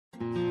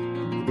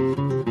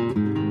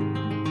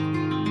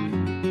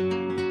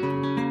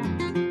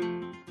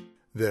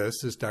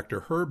This is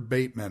Dr. Herb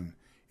Bateman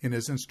in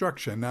his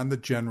instruction on the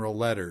general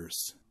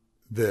letters.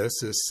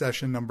 This is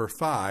session number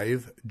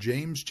 5,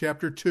 James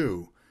chapter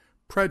 2,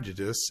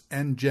 Prejudice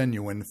and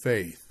Genuine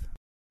Faith.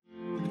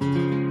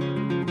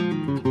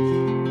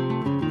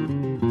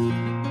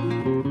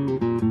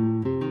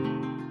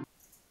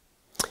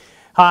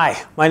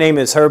 Hi, my name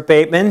is Herb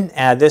Bateman,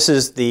 and this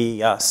is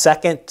the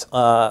second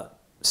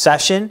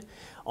session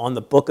on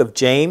the book of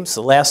James.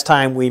 The last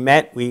time we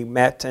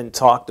met and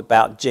talked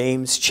about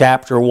James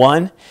chapter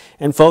 1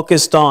 and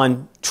focused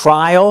on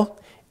trial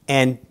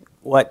and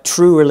what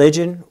true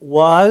religion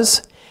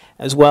was,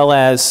 as well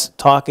as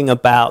talking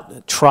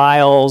about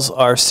trials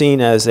are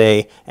seen as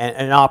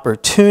an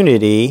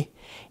opportunity,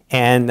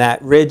 and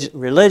that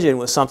religion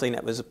was something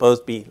that was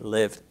supposed to be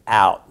lived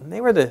out. And they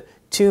were the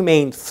two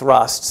main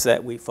thrusts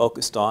that we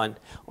focused on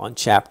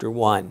chapter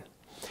 1.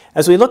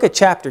 As we look at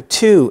chapter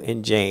 2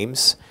 in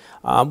James,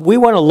 we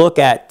want to look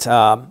at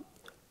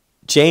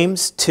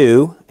James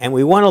 2, and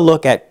we want to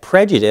look at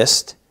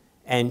prejudice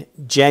and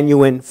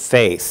genuine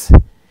faith.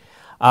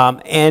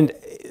 And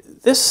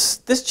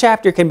this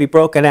chapter can be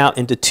broken out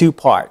into two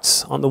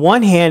parts. On the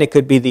one hand, it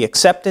could be the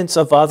acceptance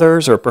of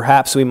others, or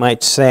perhaps we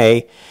might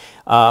say,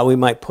 we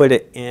might put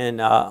it in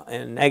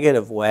a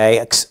negative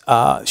way,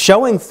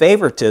 showing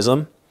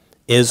favoritism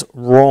is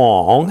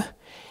wrong.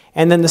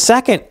 And then the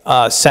second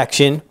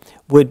section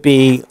would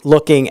be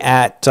looking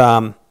at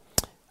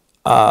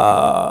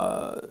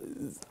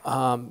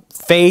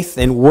faith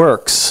and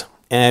works,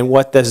 and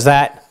what does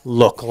that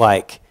look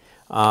like?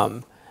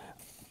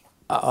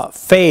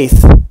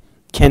 Faith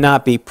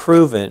cannot be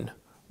proven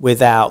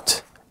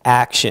without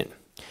action.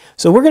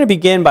 So we're going to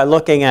begin by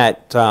looking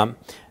at the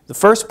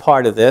first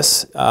part of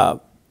this,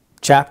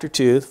 chapter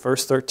 2, the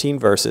first 13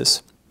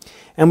 verses.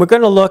 And we're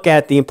going to look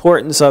at the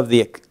importance of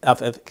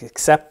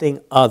accepting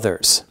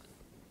others.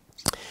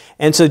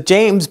 And so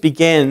James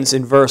begins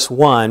in verse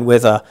 1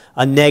 with a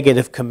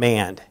negative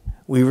command.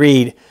 We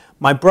read,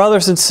 "My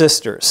brothers and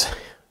sisters,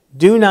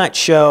 do not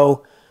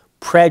show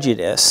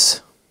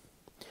prejudice,"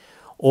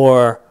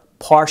 or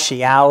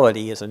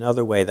partiality is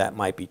another way that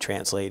might be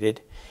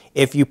translated,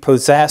 "if you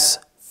possess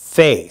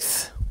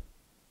faith."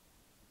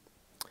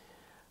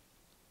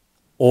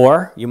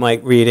 Or you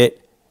might read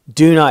it,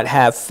 "Do not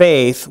have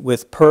faith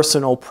with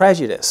personal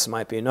prejudice,"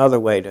 might be another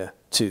way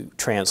to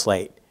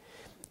translate,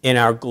 "in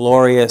our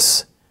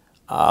glorious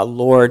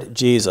Lord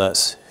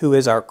Jesus, who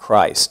is our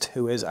Christ,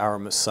 who is our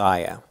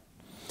Messiah."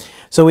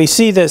 So we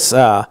see this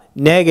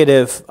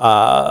negative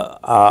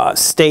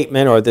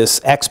statement, or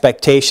this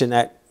expectation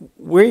that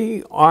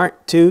we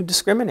aren't to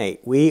discriminate.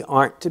 We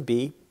aren't to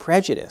be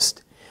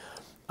prejudiced.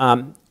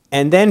 And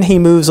then he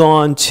moves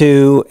on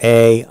to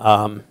a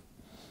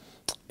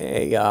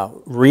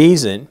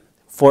reason.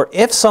 "For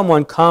if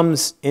someone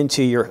comes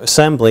into your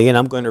assembly," and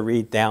I'm going to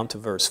read down to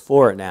verse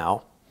 4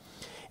 now.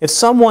 "If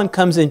someone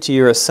comes into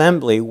your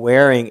assembly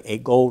wearing a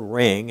gold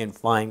ring and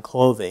fine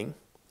clothing,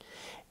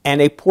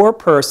 and a poor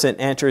person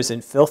enters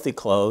in filthy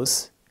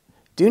clothes,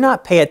 do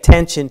not pay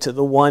attention to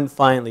the one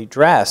finely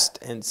dressed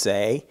and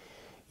say,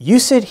 'You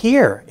sit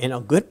here in a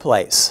good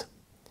place,'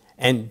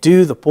 and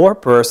to the poor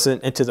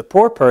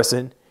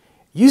person,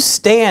 "You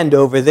stand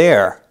over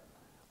there,"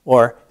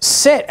 or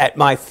 "Sit at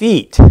my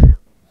feet."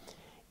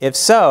 If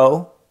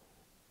so,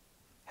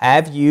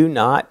 have you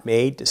not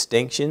made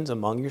distinctions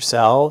among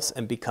yourselves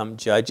and become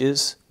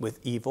judges with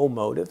evil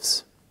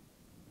motives?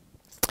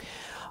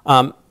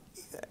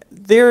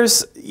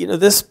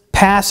 This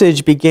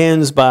passage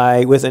begins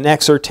with an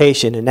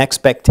exhortation, an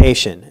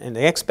expectation. And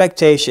the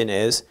expectation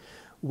is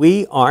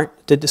we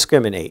aren't to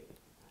discriminate.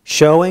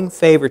 Showing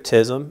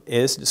favoritism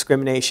is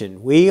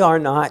discrimination. We are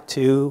not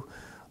to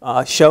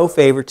show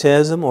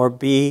favoritism or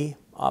be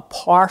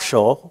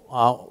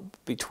partial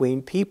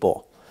between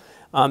people.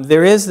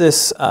 There is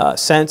this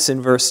sense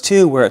in verse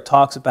 2 where it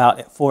talks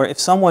about, "For if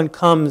someone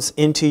comes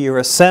into your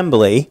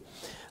assembly,"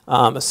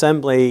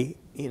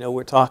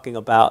 we're talking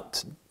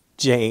about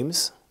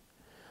James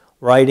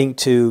writing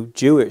to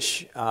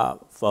Jewish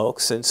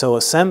folks, and so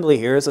assembly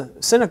here is a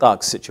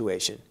synagogue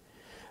situation.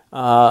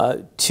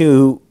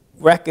 To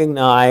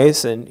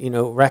recognize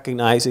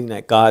recognizing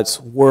that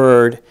God's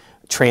word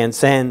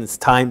transcends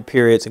time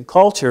periods and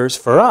cultures,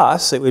 for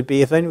us, it would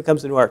be if anyone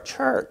comes into our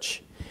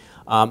church,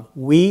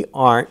 we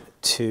aren't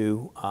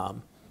to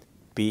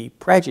be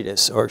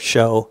prejudiced or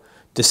show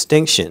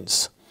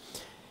distinctions.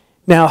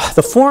 Now,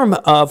 the form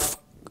of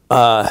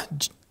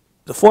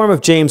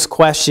James'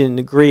 question in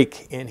the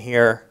Greek in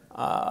here,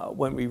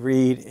 when we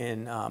read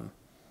in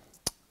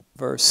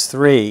verse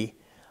 3,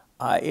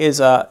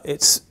 it's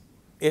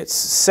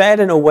said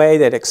in a way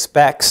that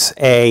expects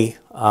a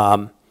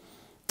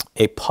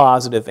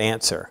positive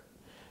answer.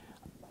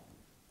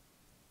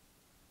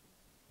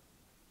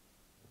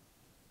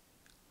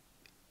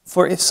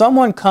 For if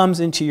someone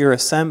comes into your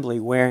assembly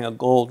wearing a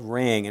gold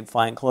ring and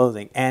fine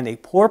clothing, and a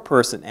poor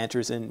person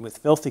enters in with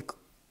filthy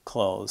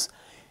clothes,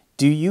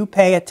 do you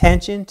pay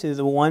attention to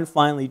the one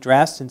finely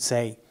dressed and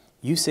say,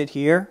 "You sit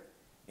here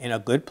in a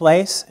good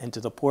place, and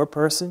to the poor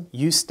person,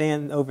 you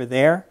stand over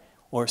there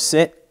or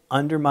sit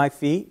under my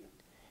feet?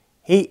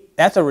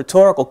 That's a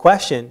rhetorical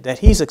question that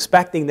he's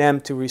expecting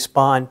them to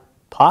respond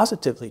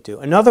positively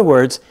to. In other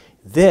words,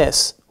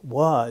 this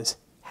was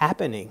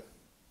happening.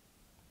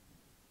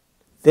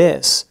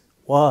 This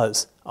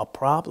was a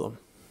problem.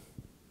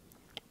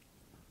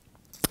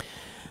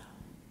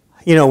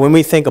 You know, when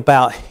we think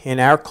about in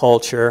our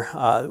culture,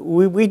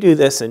 we do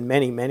this in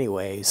many, many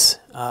ways.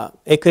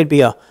 It could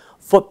be a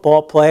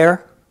football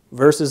player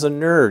versus a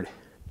nerd.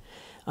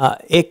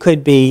 It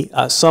could be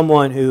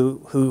someone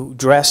who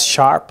dressed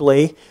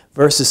sharply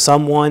versus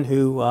someone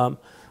who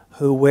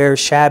wears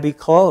shabby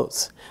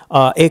clothes.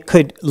 It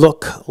could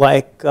look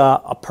like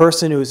a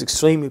person who is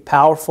extremely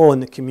powerful in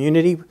the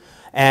community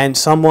and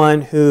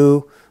someone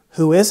who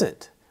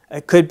isn't.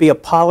 It could be a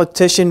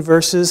politician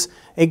versus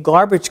a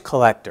garbage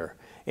collector.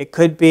 It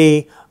could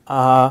be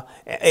a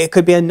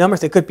number of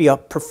things. It could be a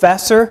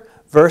professor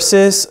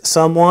versus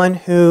someone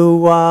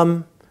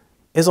who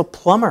is a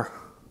plumber.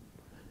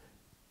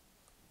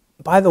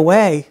 By the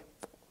way,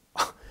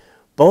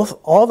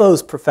 all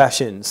those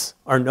professions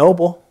are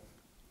noble.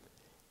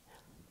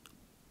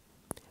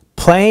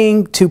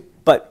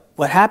 But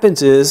what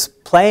happens is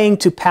playing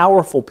to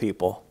powerful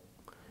people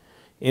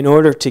in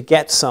order to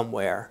get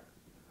somewhere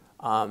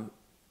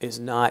is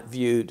not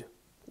viewed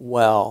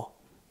well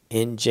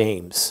in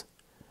James.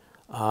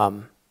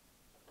 But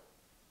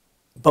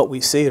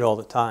we see it all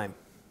the time,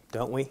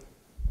 don't we?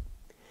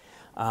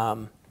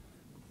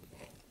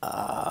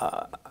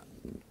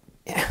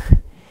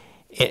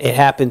 It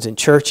happens in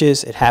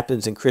churches. It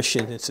happens in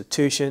Christian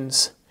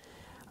institutions.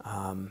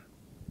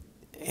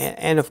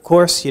 And of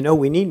course, you know,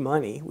 we need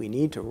money. We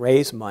need to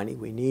raise money.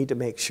 We need to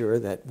make sure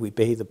that we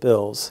pay the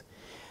bills.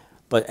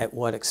 But at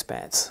what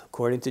expense?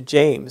 According to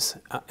James,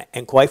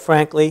 and quite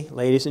frankly,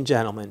 ladies and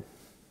gentlemen,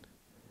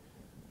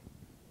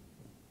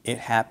 it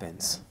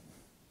happens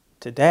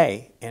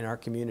today in our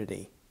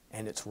community,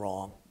 and it's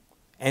wrong.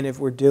 And if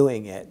we're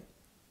doing it,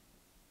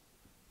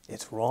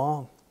 it's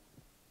wrong.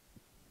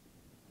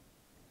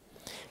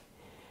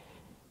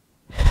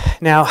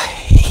 Now,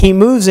 he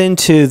moves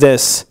into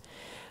this,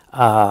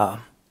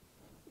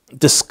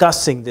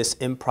 discussing this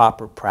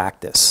improper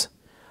practice.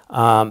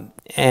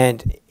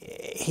 And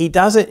he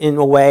does it in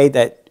a way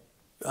that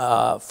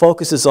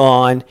focuses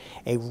on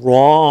a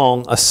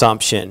wrong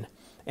assumption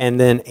and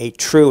then a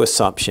true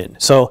assumption.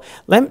 So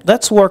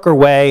let's work our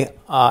way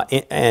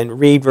and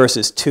read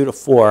verses 2 to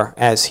 4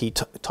 as he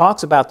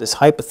talks about this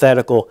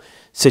hypothetical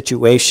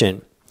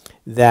situation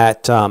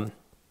that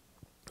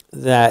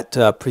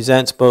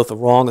presents both a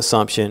wrong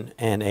assumption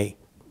and a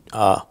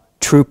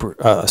true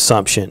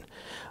assumption,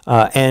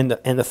 and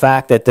the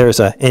fact that there's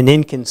an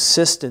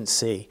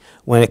inconsistency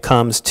when it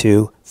comes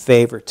to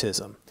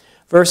favoritism.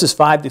 Verses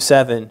 5 to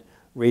 7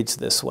 reads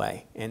this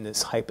way in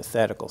this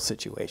hypothetical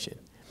situation.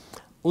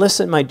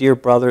 Listen, my dear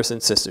brothers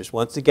and sisters,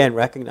 once again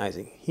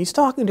recognizing he's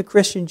talking to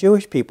Christian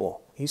Jewish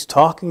people. He's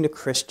talking to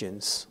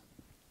Christians.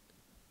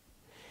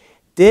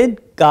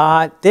 Did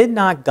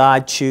not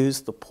God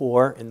choose the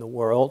poor in the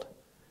world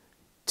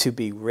to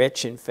be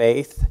rich in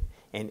faith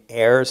and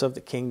heirs of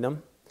the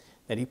kingdom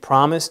that he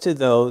promised to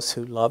those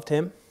who loved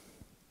him?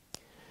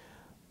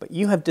 But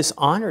you have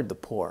dishonored the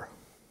poor.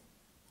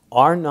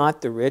 Are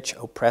not the rich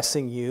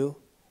oppressing you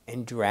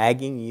and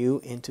dragging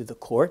you into the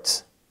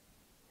courts?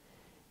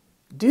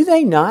 Do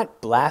they not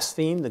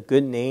blaspheme the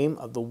good name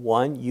of the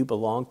one you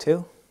belong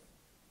to?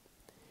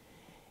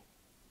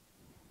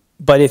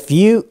 But if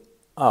you...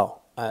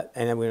 and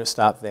I'm going to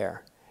stop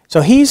there.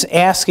 So he's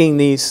asking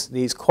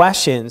these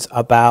questions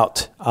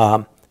about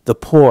the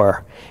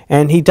poor,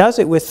 and he does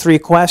it with 3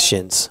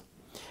 questions.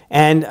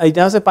 And he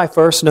does it by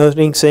first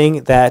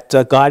saying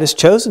that God has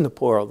chosen the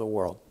poor of the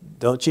world.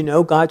 Don't you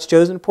know God's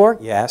chosen the poor?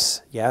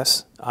 Yes,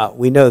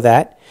 we know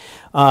that.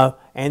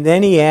 And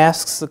then he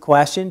asks the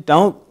question,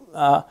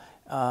 are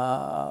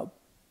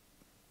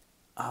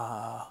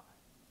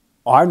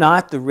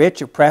not the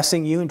rich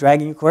oppressing you and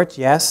dragging you to courts?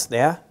 Yes,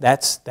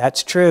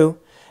 that's true.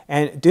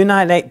 And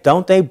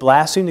don't they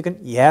blaspheme the good?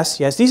 Yes.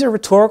 These are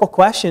rhetorical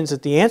questions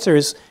that the answer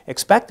is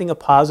expecting a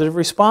positive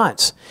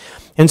response.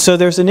 And so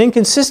there's an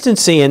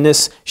inconsistency in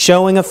this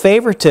showing of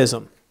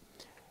favoritism.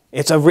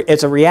 It's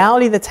a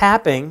reality that's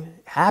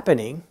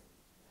happening,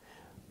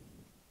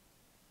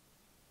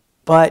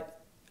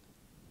 but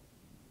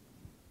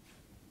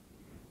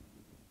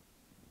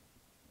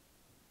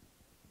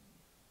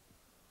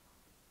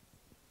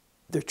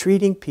they're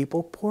treating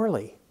people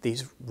poorly,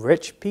 these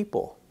rich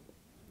people,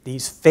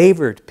 these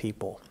favored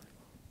people.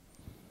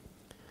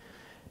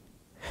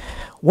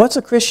 What's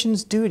a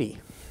Christian's duty?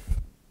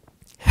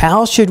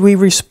 How should we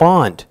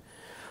respond?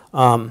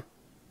 As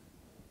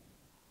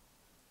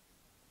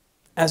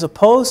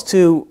opposed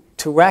to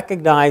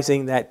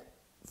recognizing that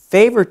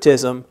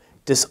favoritism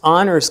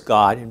dishonors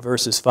God in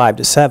verses 5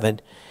 to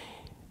 7,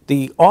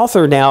 the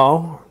author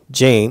now,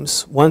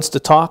 James, wants to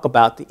talk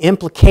about the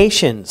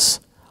implications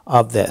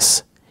of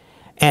this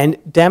and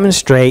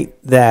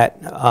demonstrate that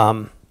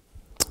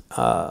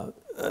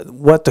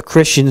what the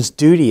Christian's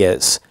duty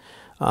is.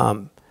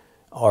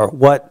 or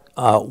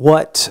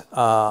what's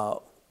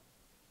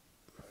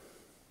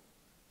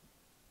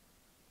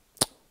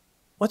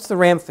the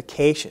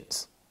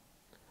ramifications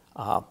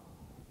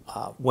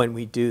when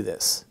we do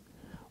this?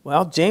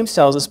 Well, James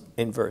tells us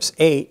in verse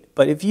 8,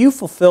 but if you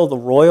fulfill the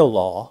royal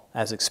law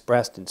as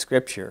expressed in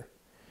Scripture,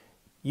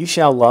 you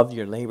shall love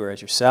your neighbor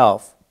as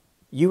yourself,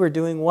 you are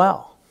doing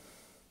well.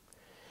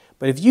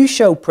 But if you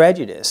show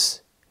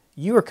prejudice,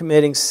 you are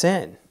committing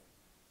sin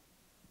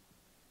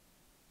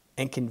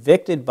and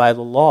convicted by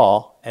the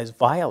law as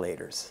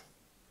violators.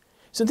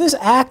 So this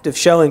act of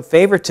showing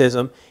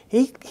favoritism,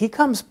 he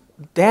comes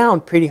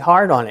down pretty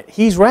hard on it.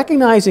 He's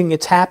recognizing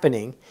it's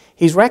happening.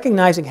 He's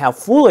recognizing how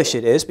foolish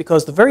it is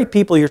because the very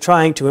people you're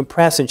trying to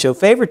impress and show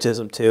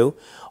favoritism to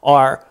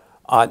are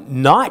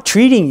not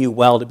treating you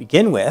well to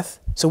begin with.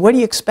 So what are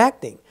you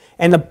expecting?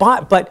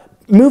 But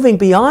moving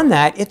beyond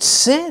that, it's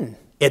sin.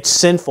 It's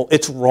sinful.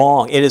 It's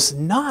wrong. It is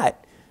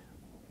not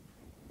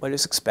what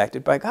is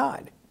expected by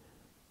God.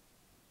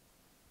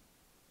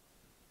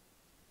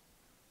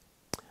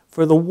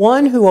 For the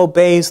one who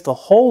obeys the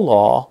whole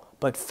law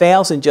but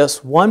fails in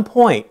just one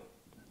point,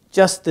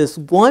 just this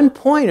one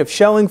point of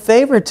showing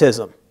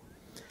favoritism,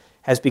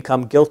 has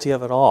become guilty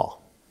of it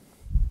all.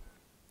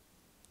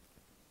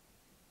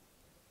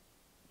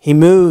 He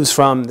moves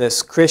from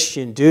this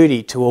Christian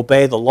duty to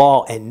obey the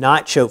law and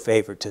not show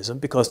favoritism,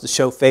 because to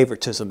show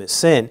favoritism is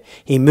sin.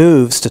 He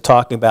moves to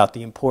talking about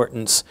the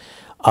importance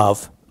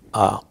of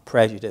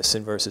prejudice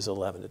in verses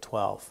 11 to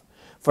 12.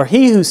 For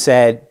he who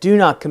said, do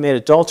not commit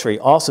adultery,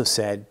 also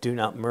said, do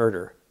not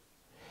murder.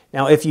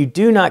 Now, if you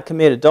do not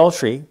commit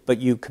adultery, but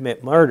you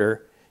commit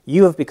murder,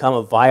 you have become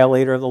a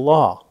violator of the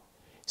law.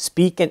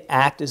 Speak and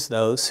act as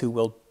those who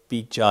will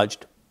be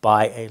judged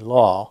by a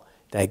law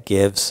that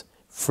gives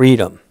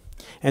freedom.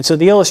 And so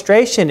the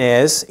illustration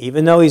is,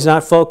 even though he's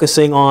not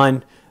focusing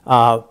on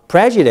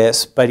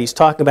prejudice, but he's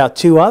talking about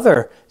two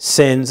other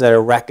sins that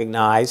are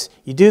recognized.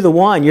 You do the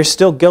one, you're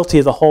still guilty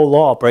of the whole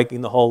law,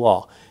 breaking the whole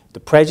law. The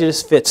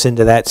prejudice fits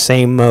into that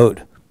same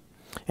mode.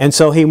 And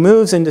so he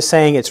moves into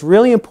saying it's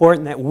really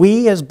important that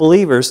we as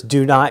believers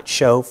do not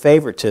show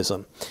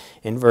favoritism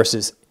in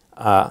verses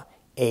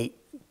 8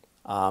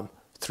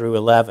 through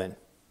 11.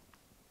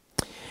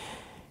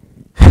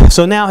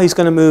 So now he's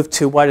going to move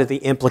to what are the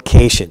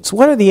implications.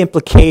 What are the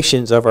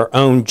implications of our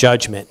own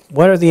judgment?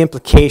 What are the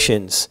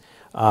implications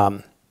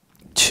to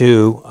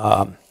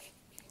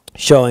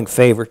showing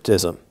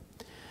favoritism?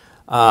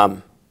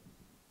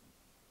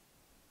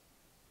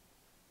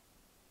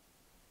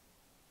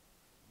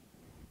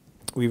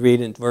 We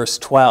read in verse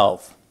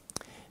 12,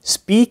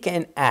 speak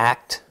and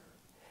act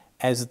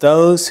as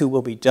those who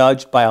will be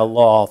judged by a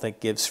law that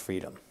gives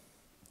freedom.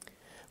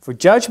 For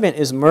judgment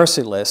is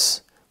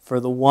merciless for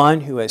the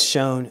one who has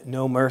shown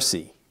no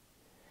mercy,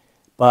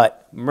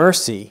 but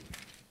mercy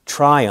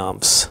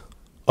triumphs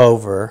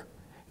over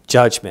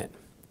judgment.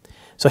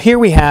 So here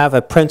we have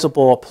a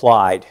principle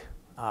applied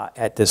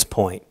at this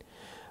point.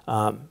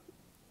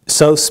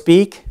 So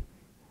speak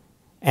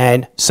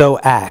and so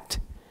act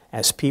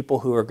as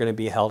people who are going to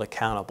be held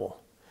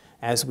accountable.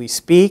 As we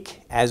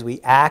speak, as we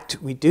act,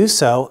 we do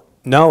so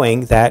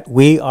knowing that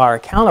we are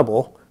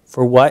accountable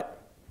for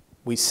what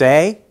we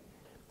say,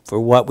 for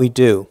what we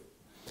do.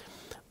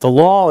 The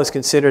law is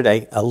considered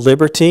a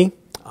liberty.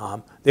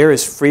 There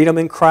is freedom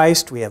in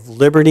Christ. We have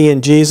liberty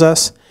in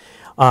Jesus.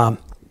 And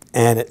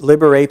it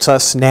liberates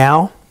us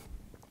now.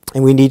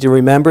 And we need to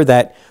remember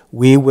that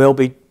we will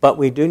be, but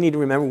we do need to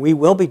remember we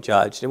will be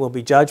judged. And we'll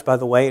be judged by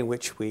the way in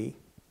which we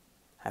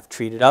have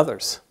treated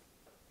others,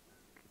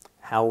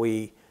 how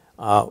we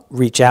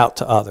reach out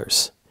to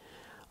others.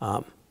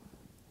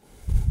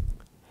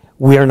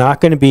 We are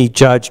not going to be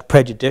judged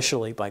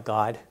prejudicially by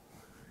God.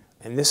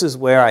 And this is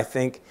where I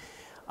think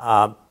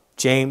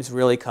James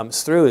really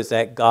comes through, is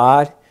that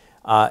God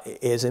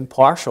is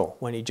impartial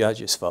when he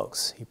judges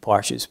folks.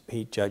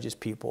 He judges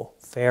people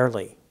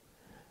fairly,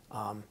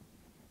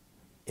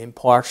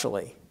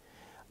 impartially.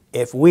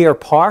 If we are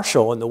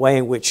partial in the way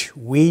in which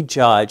we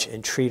judge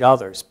and treat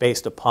others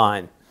based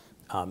upon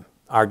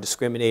our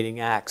discriminating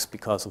acts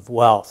because of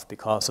wealth,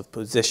 because of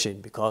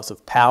position, because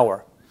of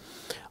power,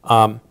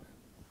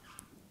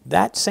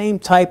 that same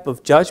type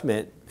of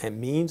judgment and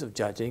means of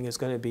judging is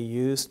going to be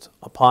used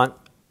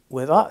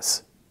with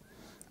us.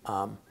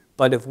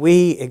 But if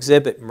we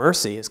exhibit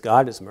mercy as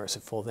God is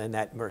merciful, then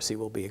that mercy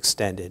will be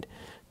extended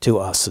to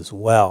us as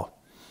well.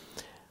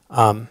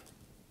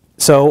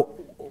 So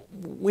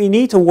we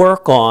need to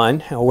work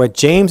on, or what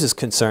James is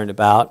concerned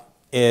about,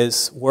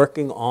 is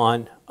working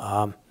on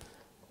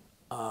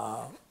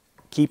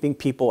keeping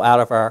people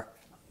out of our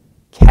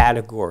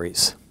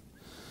categories.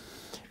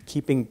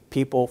 Keeping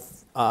people,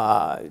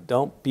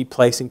 don't be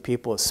placing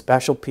people as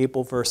special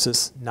people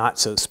versus not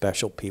so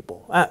special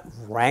people.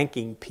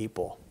 Ranking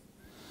people.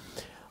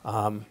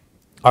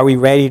 Are we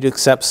ready to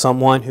accept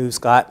someone who's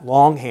got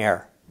long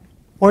hair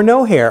or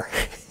no hair?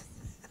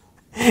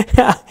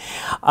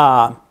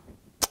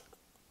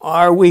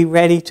 Are we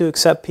ready to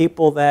accept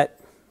people that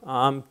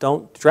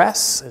don't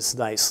dress as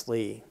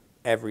nicely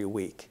every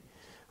week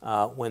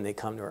when they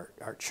come to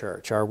our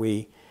church? Are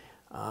we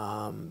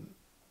How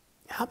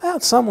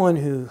about someone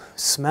who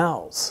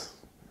smells,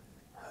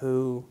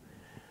 who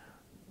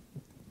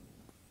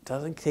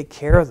doesn't take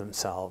care of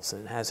themselves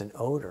and has an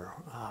odor?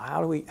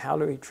 How do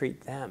we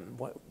treat them?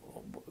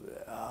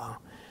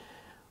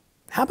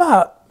 How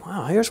about,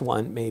 well, here's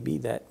one maybe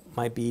that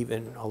might be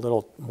even a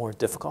little more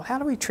difficult. How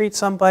do we treat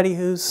somebody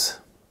who's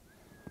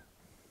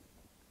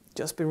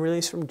just been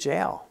released from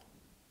jail?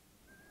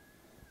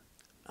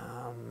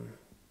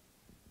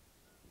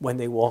 When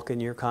they walk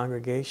in your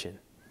congregation.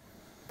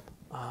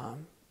 How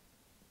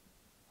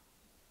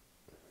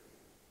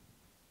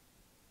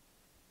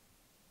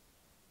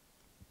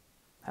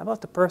about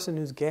the person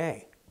who's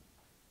gay?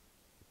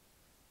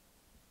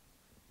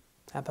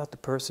 How about the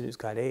person who's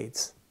got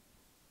AIDS?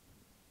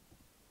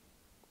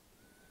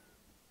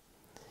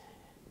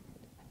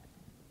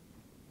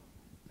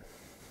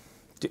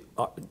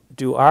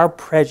 Do our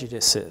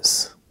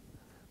prejudices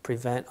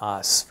prevent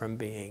us from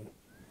being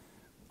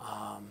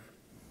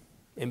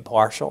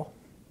impartial?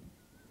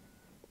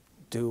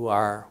 Do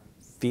our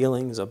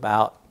feelings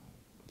about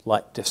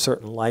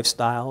certain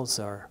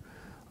lifestyles or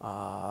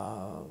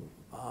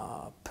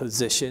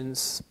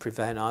positions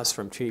prevent us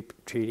from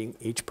treating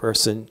each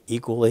person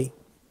equally?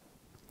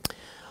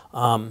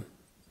 How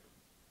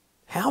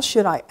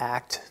should I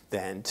act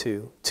then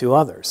to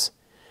others?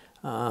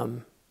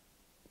 How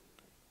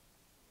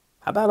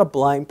about a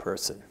blind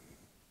person?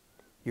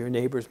 Your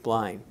neighbor's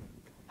blind.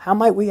 How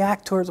might we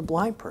act towards a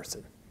blind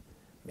person?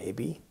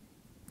 Maybe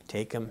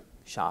take him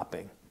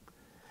shopping.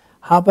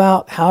 How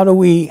do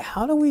we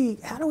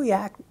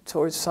act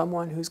towards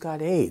someone who's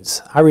got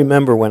AIDS? I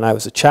remember when I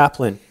was a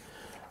chaplain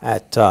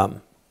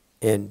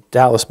in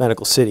Dallas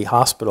Medical City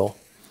Hospital,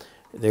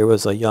 there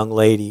was a young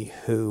lady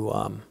who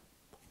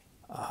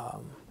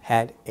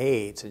had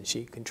AIDS, and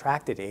she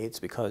contracted AIDS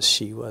because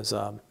she was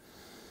a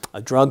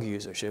drug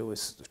user. She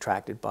was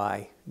attracted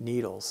by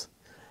needles.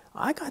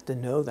 I got to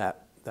know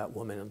that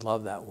woman and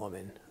love that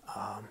woman.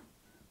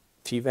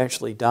 She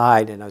eventually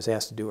died, and I was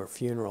asked to do her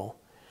funeral.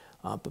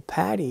 But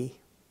Patty,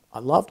 I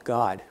loved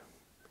God.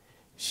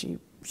 She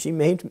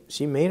made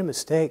a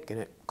mistake, and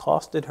it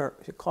cost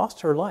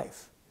her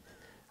life.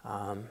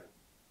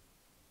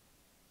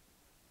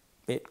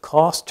 It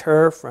cost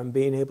her from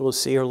being able to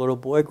see her little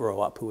boy grow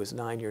up, who was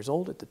 9 years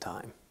old at the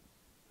time.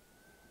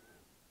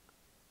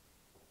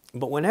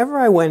 But whenever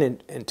I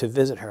went in to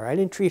visit her, I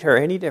didn't treat her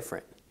any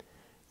different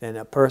than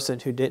a person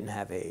who didn't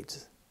have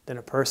AIDS. I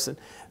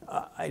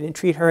didn't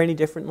treat her any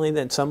differently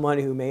than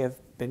somebody who may have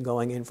been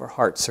going in for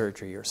heart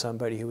surgery, or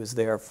somebody who was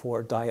there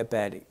for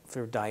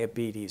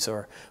diabetes,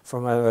 or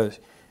from other.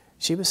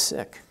 She was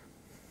sick,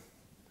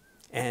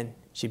 and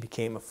she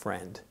became a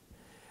friend.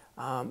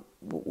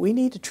 We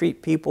need to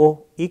treat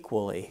people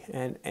equally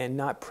and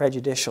not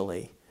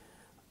prejudicially.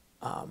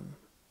 And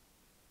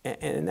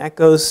that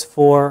goes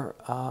for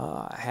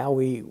how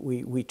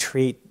we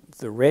treat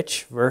the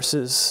rich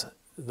versus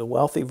the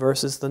wealthy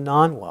versus the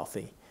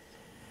non-wealthy.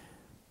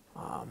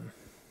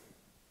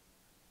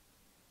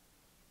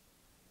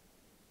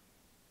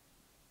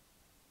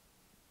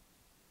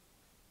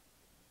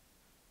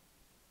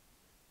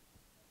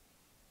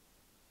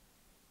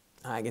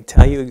 I can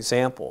tell you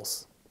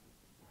examples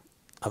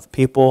of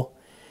people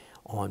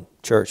on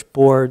church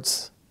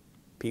boards,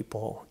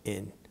 people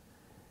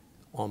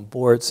on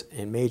boards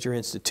in major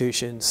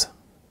institutions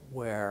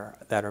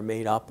that are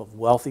made up of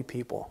wealthy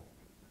people.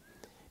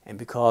 And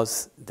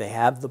because they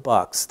have the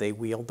bucks, they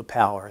wield the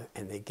power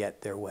and they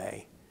get their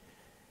way.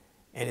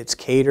 And it's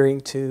catering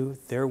to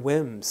their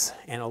whims.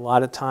 And a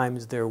lot of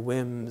times their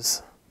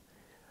whims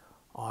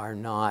are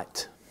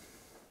not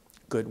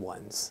good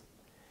ones.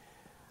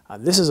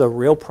 This is a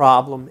real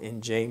problem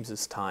in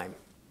James's time.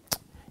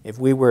 If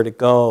we were to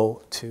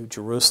go to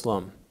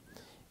Jerusalem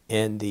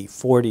in the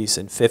 40s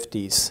and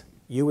 50s,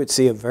 you would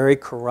see a very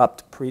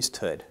corrupt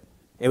priesthood.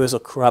 It was a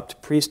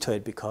corrupt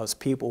priesthood because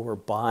people were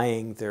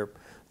buying the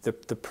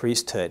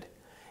priesthood.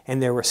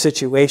 And there were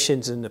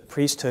situations in the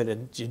priesthood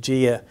in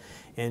Judea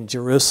and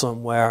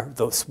Jerusalem where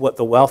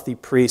the wealthy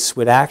priests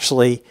would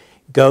actually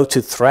go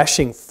to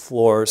threshing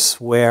floors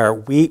where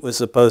wheat was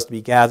supposed to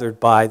be gathered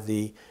by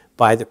the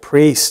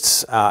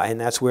priests,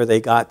 and that's where they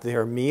got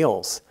their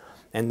meals.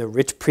 And the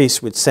rich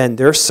priests would send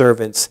their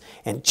servants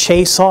and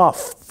chase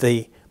off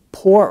the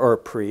poorer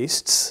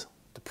priests,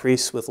 the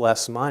priests with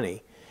less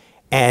money,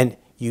 and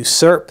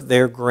usurp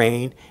their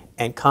grain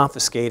and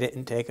confiscate it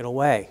and take it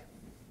away.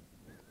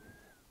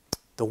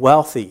 The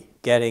wealthy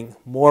getting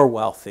more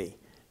wealthy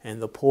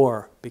and the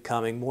poor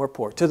becoming more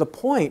poor, to the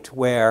point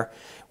where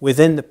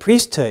within the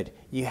priesthood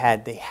you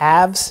had the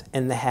haves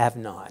and the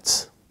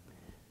have-nots.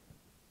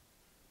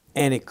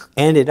 And it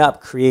ended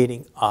up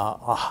creating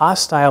a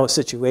hostile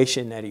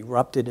situation that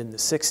erupted in the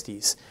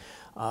 60s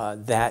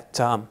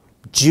that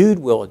Jude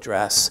will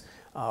address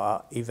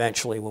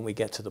eventually when we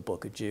get to the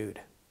book of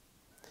Jude.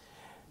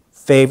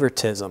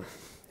 Favoritism.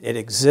 It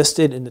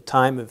existed in the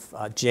time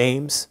of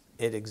James.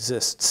 It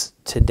exists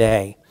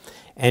today.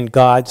 And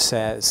God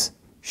says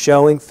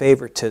showing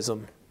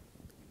favoritism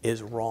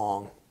is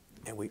wrong,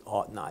 and we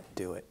ought not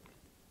do it.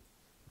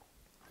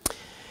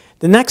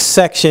 The next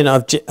section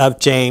of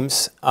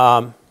James,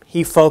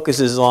 he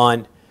focuses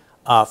on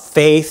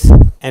faith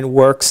and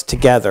works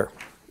together.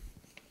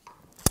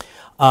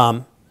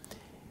 And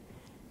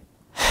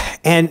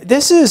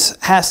this section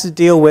has to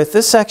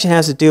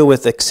deal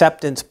with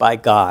acceptance by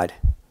God.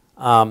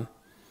 How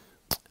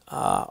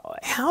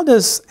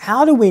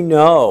do we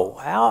know?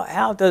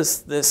 How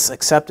does this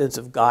acceptance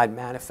of God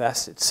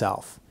manifest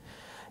itself?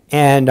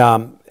 And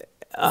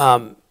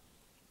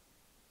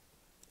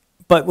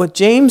but what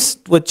James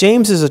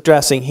is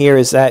addressing here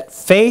is that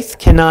faith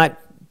cannot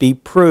be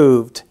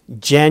proved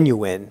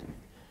genuine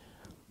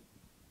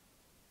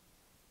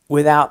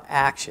without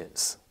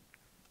actions.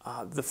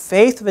 The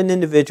faith of an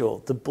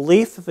individual, the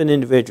belief of an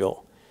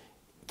individual,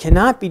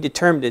 cannot be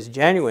determined as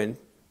genuine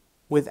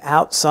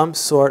without some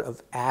sort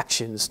of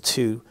actions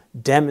to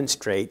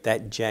demonstrate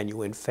that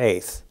genuine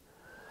faith.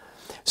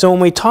 So when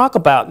we talk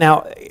about,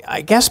 now I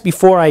guess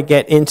before I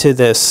get into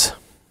this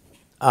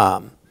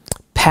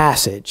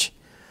passage,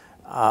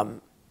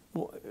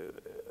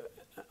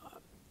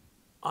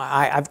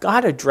 I've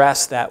got to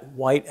address that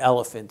white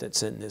elephant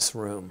that's in this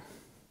room.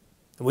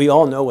 We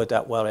all know what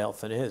that white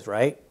elephant is,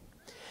 right?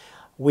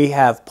 We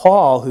have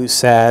Paul who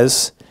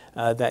says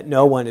that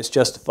no one is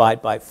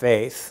justified by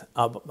faith,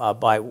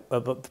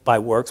 by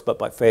works, but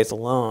by faith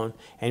alone.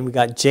 And we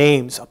got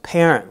James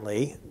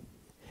apparently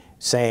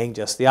saying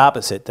just the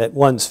opposite, that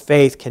one's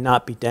faith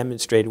cannot be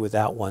demonstrated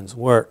without one's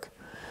work.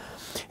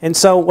 And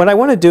so what I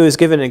want to do is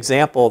give an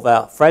example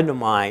that a friend of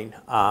mine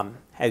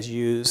has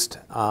used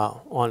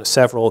on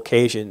several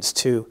occasions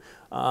to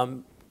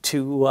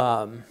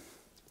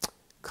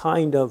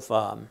kind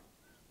of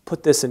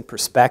put this in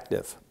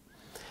perspective.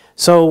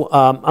 So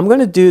I'm going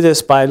to do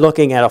this by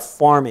looking at a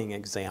farming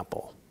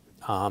example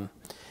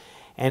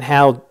and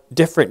how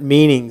different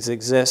meanings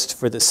exist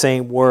for the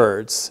same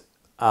words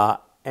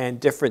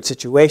and different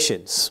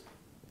situations.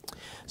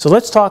 So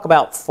let's talk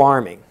about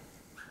farming.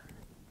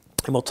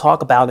 And we'll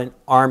talk about an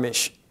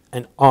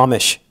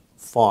Amish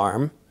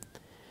farm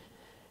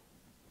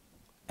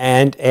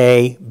and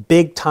a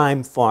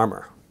big-time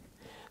farmer.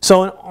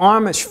 So an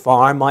Amish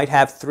farm might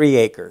have 3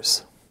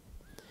 acres.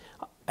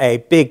 A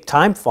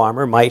big-time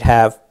farmer might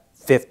have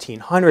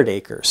 1,500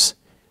 acres.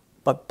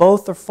 But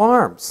both are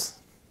farms.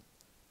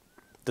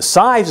 The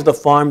size of the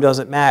farm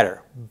doesn't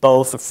matter.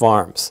 Both are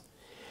farms.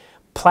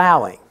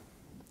 Plowing.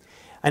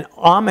 An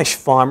Amish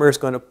farmer is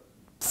going to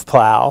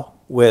plow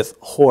with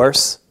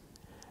horse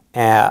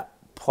and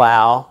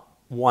plow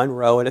 1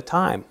 row at a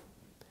time.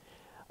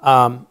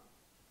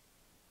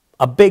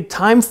 A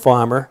big-time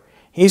farmer,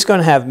 he's going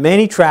to have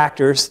many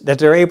tractors that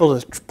they're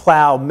able to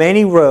plow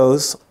many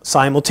rows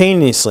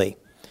simultaneously.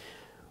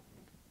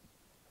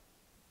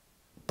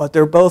 But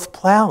they're both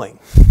plowing.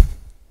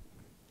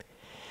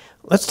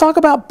 Let's talk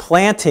about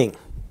planting.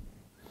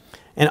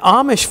 An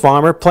Amish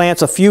farmer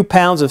plants a few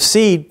pounds of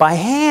seed by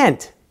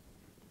hand,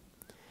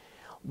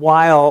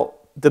 while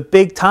the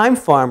big-time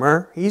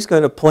farmer, he's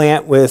going to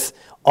plant with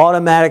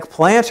automatic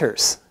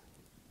planters.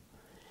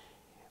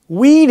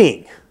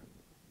 Weeding.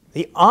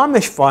 The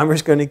Amish farmer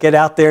is going to get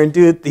out there and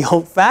do it the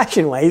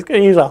old-fashioned way. He's going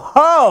to use a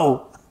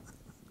hoe.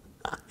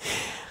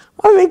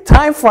 A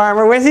big-time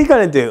farmer, what's he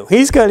going to do?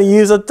 He's going to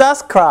use a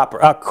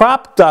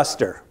crop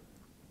duster.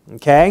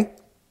 Okay?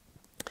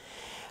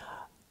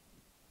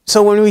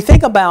 So when we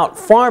think about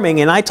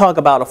farming, and I talk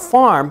about a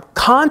farm,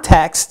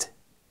 context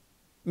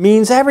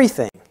means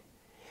everything.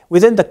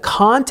 Within the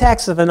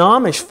context of an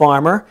Amish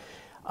farmer,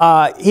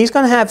 he's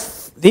going to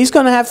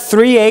have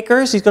 3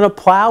 acres. He's going to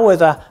plow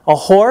with a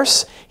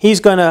horse. He's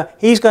going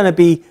to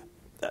be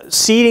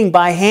seeding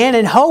by hand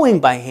and hoeing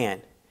by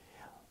hand.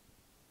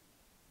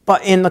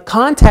 But in the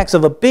context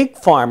of a big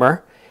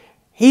farmer,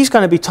 he's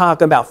going to be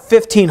talking about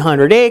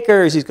 1,500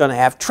 acres. He's going to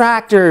have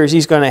tractors.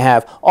 He's going to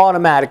have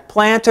automatic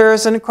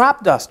planters and a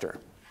crop duster.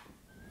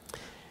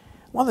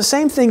 Well, the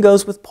same thing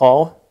goes with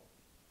Paul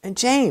and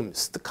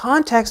James. The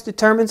context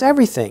determines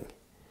everything.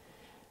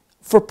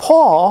 For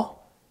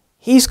Paul,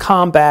 he's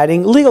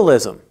combating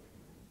legalism,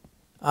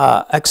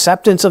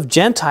 acceptance of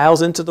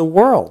Gentiles into the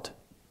world.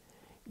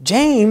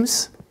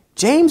 James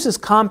is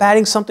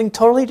combating something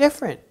totally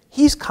different.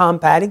 He's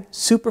combating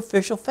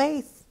superficial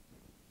faith.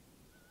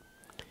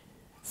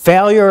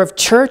 Failure of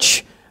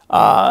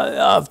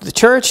the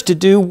church to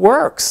do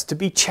works, to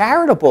be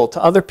charitable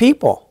to other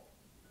people.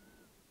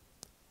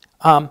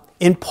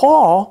 In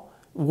Paul,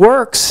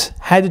 works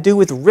had to do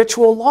with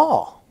ritual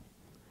law.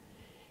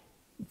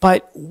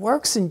 But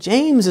works in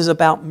James is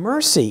about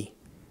mercy.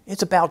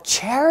 It's about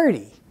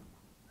charity.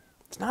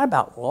 It's not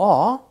about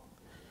law.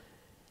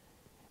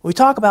 We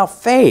talk about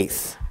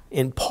faith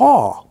in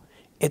Paul.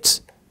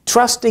 It's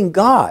trusting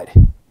God.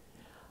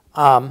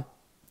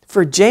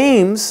 For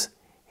James,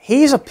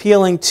 he's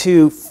appealing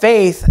to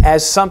faith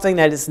as something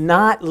that is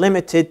not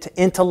limited to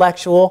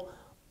intellectual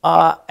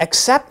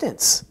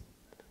acceptance.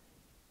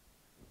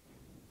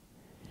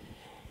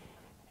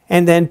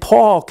 And then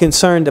Paul,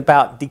 concerned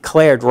about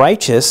declared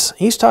righteous,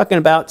 he's talking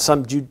about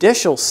some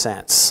judicial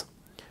sense,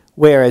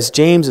 whereas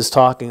James is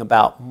talking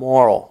about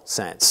moral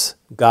sense,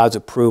 God's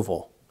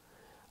approval.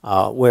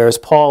 whereas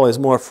Paul is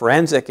more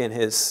forensic in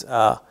his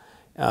thought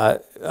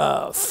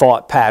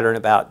pattern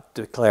about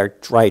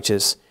declared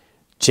righteous.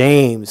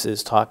 James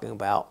is talking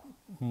about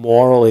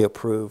morally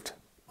approved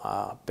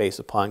based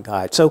upon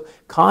God. So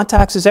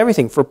context is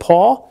everything. For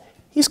Paul,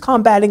 he's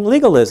combating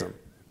legalism.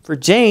 For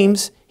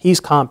James, he's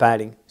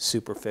combating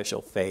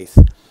superficial faith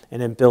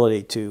and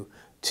ability to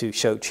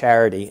show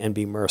charity and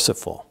be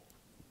merciful.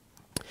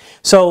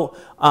 So,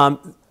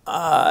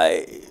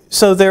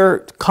 their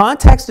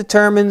context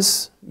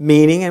determines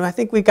meaning, and I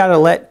think we've got to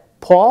let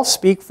Paul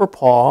speak for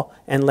Paul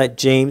and let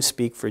James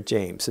speak for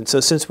James. And so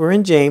since we're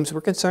in James, we're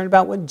concerned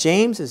about what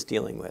James is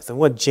dealing with and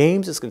what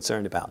James is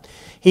concerned about.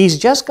 He's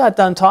just got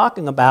done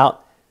talking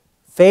about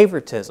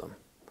favoritism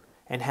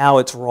and how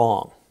it's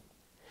wrong.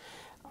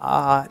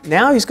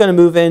 Now he's going to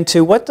move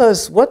into what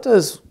does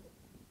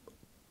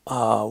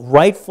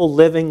rightful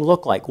living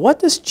look like? What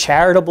does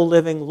charitable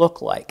living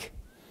look like?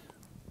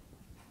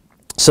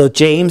 So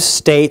James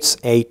states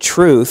a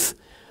truth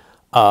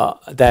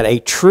that a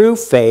true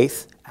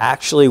faith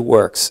actually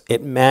works.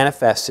 It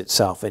manifests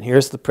itself. And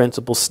here's the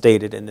principle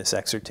stated in this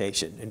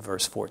exhortation in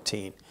verse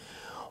 14.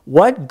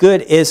 What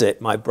good is it,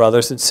 my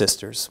brothers and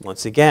sisters?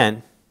 Once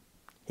again,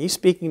 he's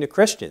speaking to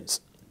Christians.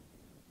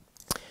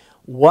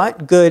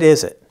 What good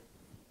is it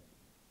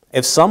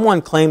if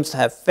someone claims to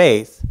have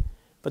faith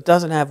but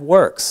doesn't have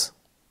works?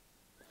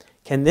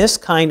 Can this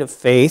kind of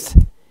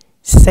faith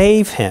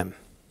save him?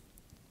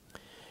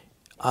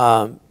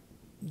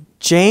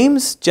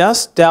 James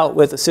just dealt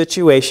with a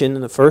situation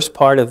in the first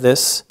part of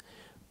this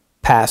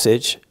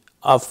passage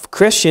of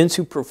Christians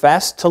who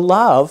profess to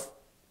love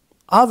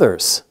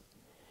others.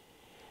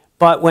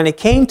 But when it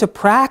came to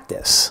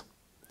practice,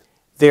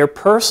 their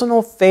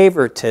personal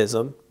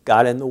favoritism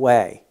got in the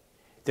way.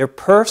 Their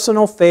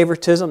personal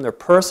favoritism, their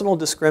personal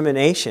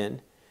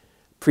discrimination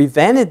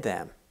prevented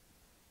them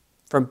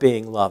from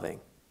being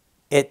loving.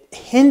 It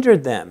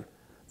hindered them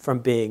from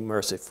being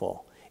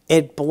merciful.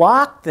 It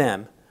blocked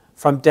them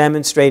from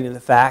demonstrating the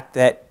fact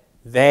that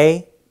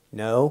they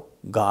know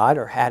God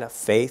or had a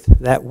faith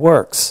that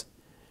works.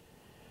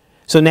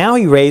 So now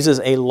he raises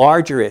a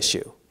larger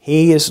issue.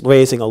 He is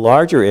raising a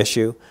larger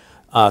issue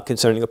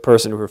concerning a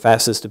person who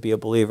professes to be a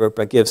believer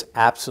but gives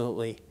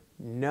absolutely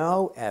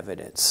no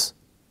evidence.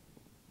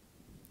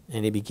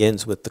 And he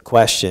begins with the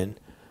question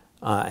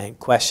and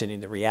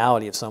questioning the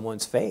reality of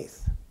someone's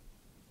faith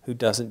who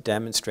doesn't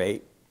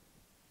demonstrate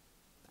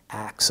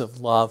acts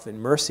of love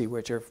and mercy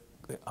which are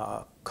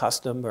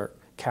custom or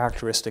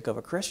characteristic of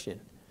a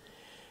Christian.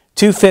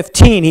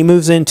 2:15, he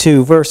moves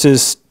into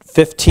verses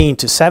 15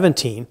 to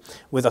 17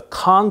 with a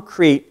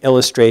concrete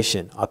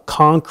illustration, a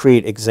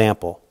concrete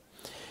example.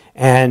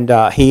 And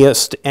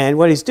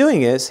what he's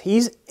doing is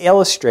he's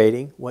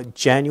illustrating what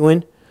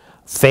genuine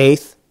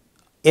faith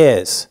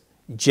is.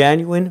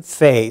 Genuine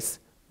faith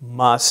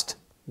must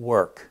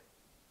work.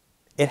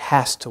 It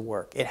has to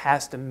work. It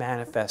has to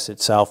manifest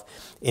itself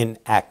in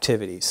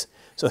activities.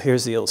 So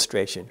here's the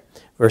illustration,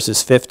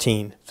 verses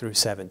 15 through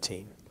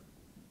 17.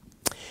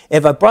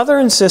 If a brother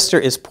and sister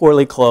is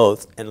poorly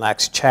clothed and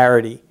lacks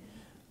charity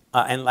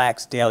and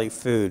lacks daily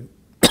food,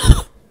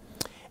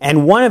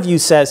 and one of you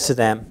says to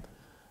them,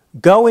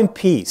 "Go in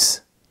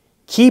peace,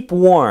 keep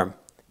warm,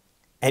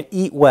 and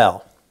eat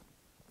well,"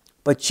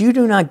 but you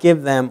do not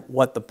give them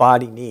what the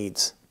body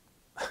needs,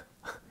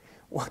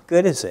 what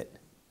good is it?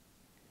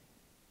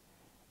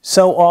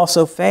 So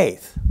also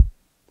faith,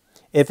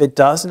 if it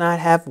does not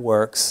have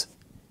works,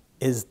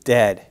 is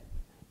dead,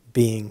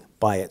 being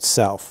by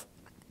itself.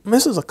 And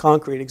this is a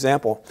concrete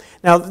example.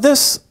 Now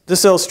this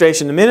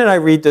illustration, the minute I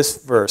read this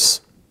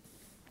verse,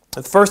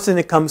 the first thing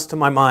that comes to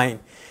my mind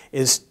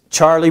is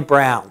Charlie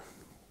Brown.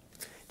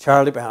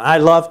 Charlie Brown. I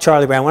love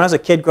Charlie Brown. When I was a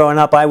kid growing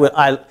up,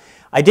 I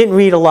didn't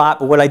read a lot,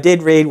 but what I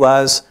did read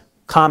was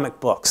comic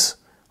books.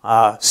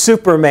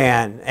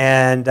 Superman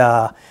and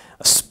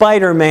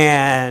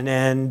Spider-Man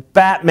and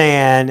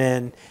Batman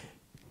and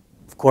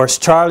of course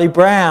Charlie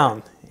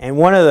Brown. And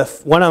one of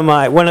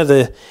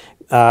the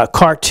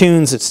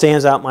cartoons that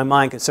stands out in my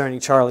mind concerning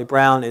Charlie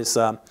Brown is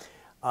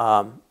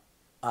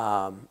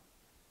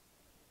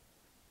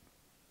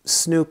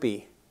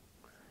Snoopy,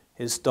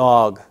 his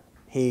dog.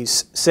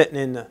 He's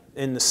sitting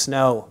in the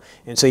snow,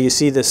 and so you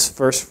see this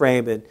first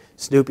frame, and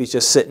Snoopy's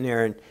just sitting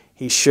there, and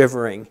he's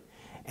shivering.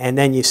 And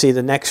then you see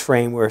the next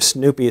frame where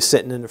Snoopy is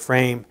sitting in the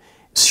frame,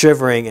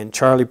 shivering, and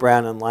Charlie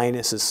Brown and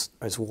Linus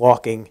is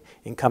walking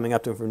and coming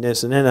up to him from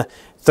this. And then a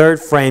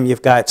third frame,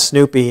 you've got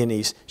Snoopy, and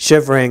he's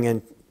shivering,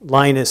 and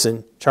Linus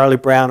and Charlie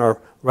Brown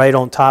are right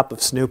on top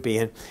of Snoopy.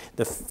 And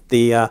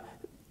the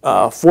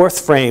fourth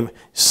frame,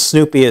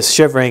 Snoopy is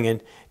shivering,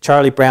 and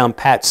Charlie Brown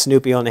pats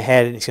Snoopy on the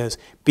head, and he goes,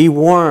 "Be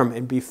warm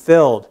and be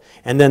filled."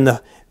 And then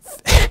the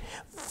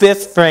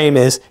fifth frame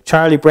is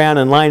Charlie Brown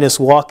and Linus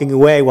walking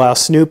away while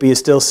Snoopy is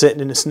still sitting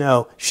in the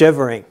snow,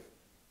 shivering.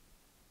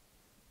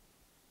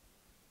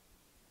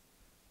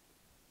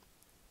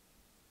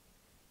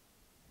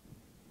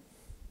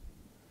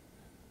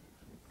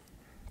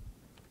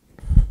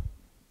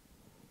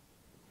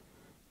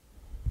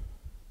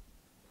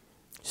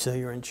 So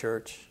you're in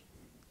church,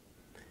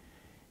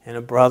 and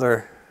a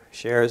brother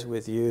shares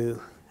with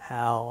you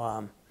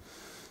how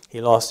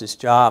he lost his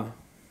job,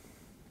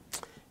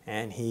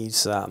 and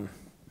he's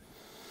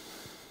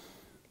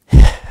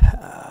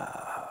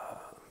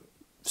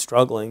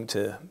struggling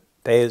to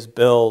pay his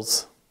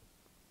bills.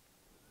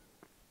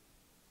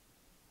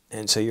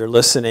 And so you're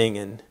listening,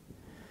 and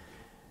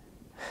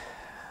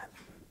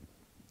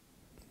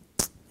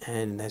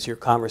as your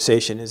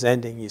conversation is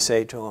ending, you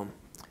say to him,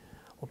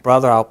 "Well,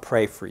 brother, I'll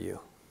pray for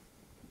you."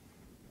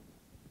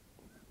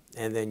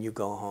 And then you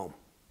go home.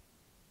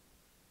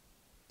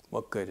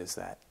 What good is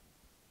that?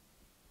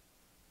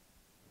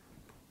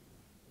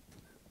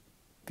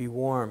 Be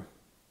warm.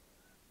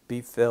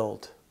 Be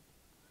filled.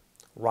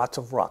 Rots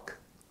of ruck.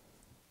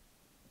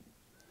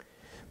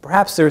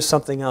 Perhaps there's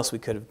something else we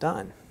could have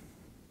done.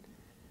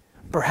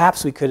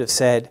 Perhaps we could have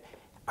said,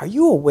 "Are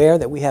you aware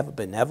that we have a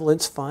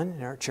benevolence fund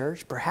in our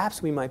church?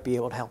 Perhaps we might be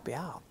able to help you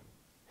out.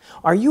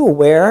 Are you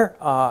aware,"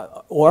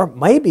 or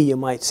maybe you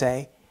might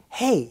say,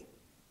 "Hey,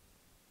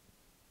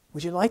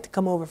 would you like to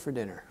come over for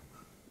dinner?"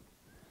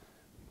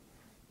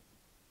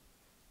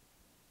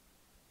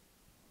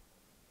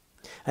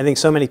 I think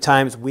so many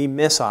times we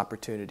miss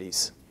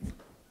opportunities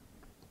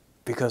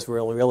because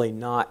we're really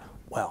not,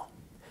 well,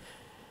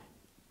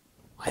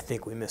 I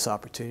think we miss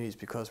opportunities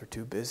because we're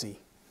too busy.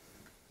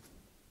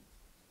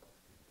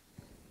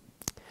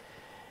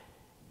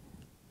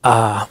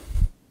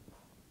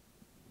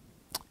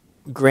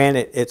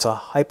 Granted, it's a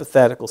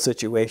hypothetical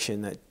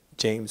situation that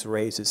James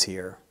raises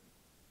here,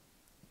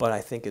 but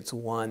I think it's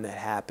one that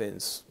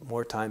happens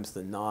more times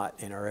than not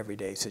in our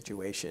everyday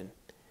situation.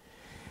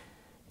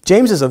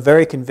 James is a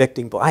very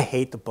convicting book. I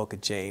hate the book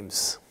of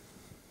James.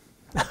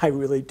 I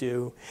really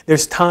do.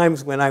 There's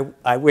times when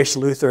I wish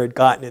Luther had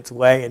gotten its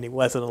way and he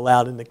wasn't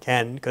allowed in the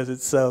canon because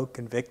it's so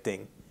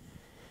convicting.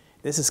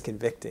 This is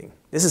convicting.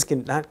 This is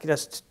not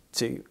just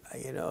to,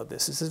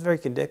 this is very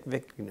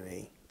convicting to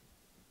me.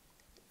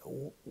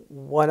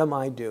 What am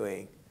I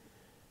doing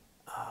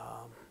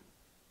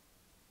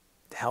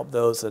to help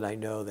those that I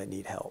know that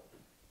need help?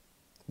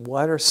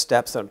 What are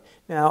steps on?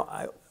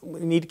 Now, we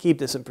need to keep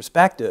this in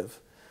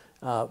perspective.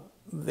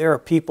 There are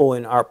people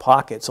in our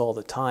pockets all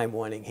the time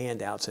wanting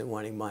handouts and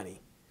wanting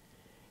money.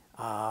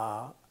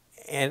 And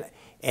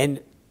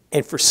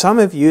for some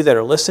of you that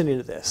are listening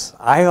to this,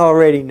 I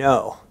already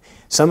know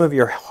some of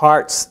your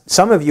hearts,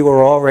 some of you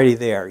are already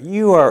there.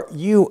 You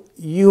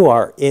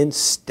are in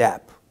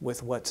step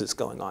with what's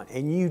going on,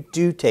 and you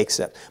do take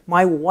steps.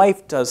 My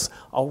wife does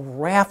a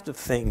raft of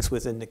things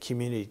within the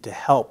community to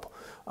help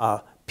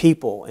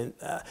people, and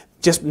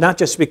not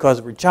just because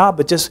of her job,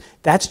 but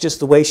that's just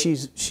the way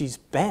she's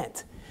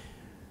bent.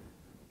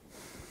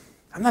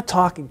 I'm not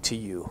talking to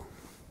you.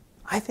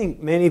 I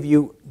think many of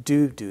you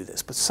do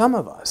this, but some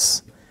of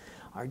us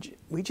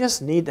we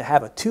just need to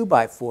have a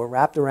 2x4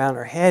 wrapped around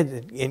our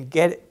head and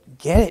get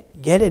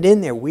it in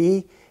there.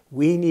 We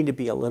need to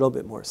be a little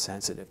bit more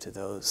sensitive to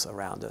those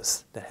around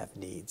us that have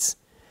needs.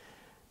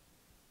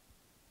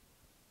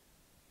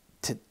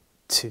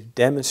 To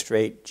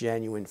demonstrate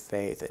genuine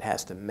faith, it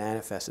has to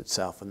manifest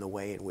itself in the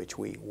way in which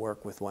we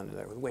work with one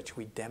another, in which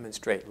we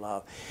demonstrate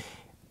love.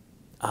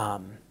 The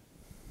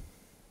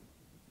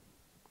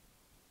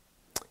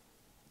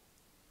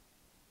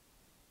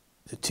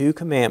 2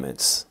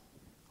 commandments: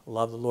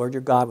 love the Lord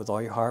your God with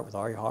all your heart,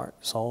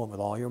 soul, and with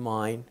all your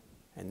mind.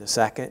 And the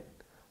second,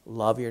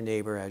 love your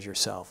neighbor as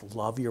yourself.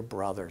 Love your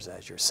brothers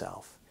as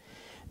yourself.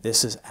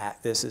 This is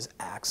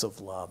acts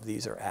of love.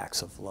 These are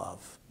acts of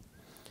love.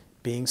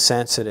 Being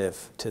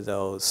sensitive to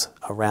those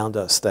around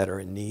us that are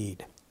in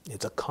need.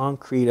 It's a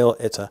concrete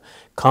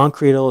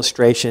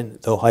illustration,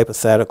 though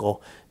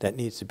hypothetical, that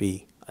needs to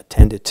be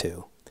attended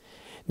to.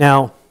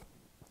 Now,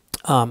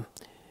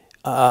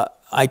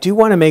 I do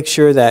want to make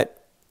sure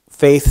that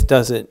faith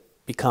doesn't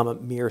become a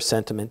mere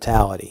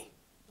sentimentality.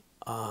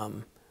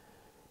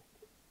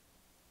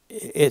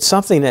 It's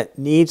something that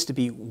needs to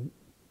be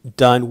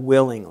done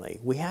willingly.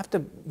 We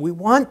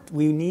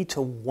need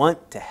to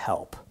want to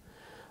help.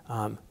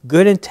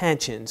 Good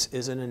intentions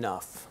isn't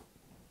enough.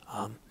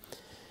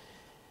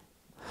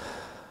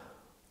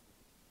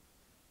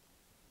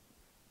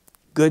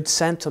 Good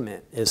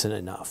sentiment isn't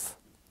enough.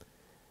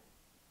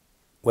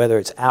 Whether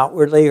it's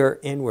outwardly or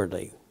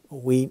inwardly,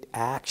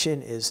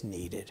 action is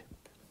needed.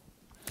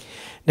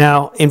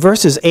 Now, in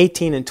verses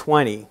 18 and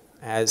 20,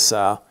 as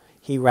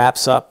he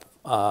wraps up,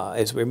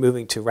 as we're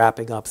moving to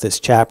wrapping up this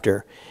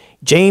chapter,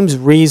 James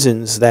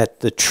reasons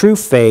that the true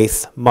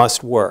faith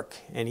must work,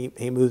 and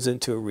he moves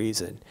into a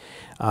reason,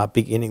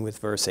 beginning with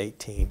verse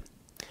 18.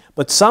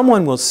 But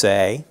someone will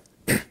say,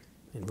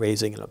 in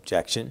raising an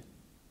objection,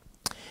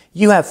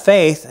 "You have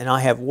faith and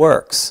I have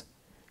works.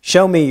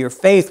 Show me your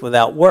faith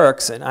without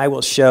works, and I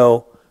will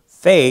show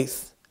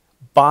faith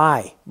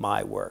by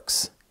my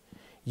works.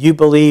 You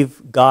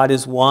believe God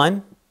is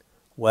one?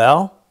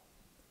 Well,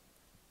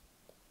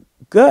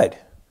 good.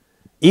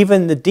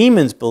 Even the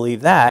demons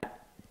believe that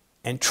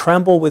and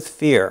tremble with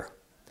fear.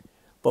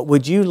 But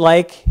would you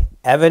like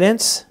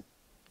evidence,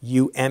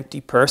 you empty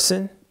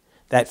person,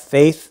 that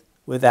faith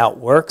without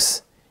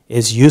works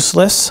is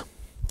useless?"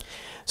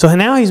 So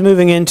now he's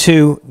moving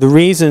into the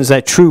reasons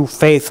that true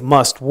faith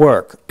must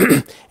work.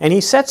 And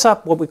he sets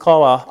up what we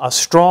call a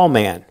straw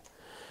man.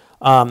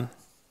 A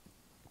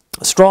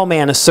straw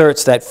man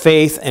asserts that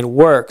faith and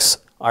works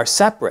are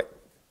separate.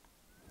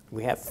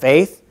 We have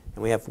faith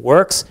and we have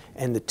works,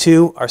 and the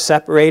two are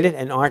separated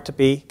and aren't to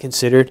be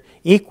considered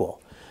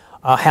equal.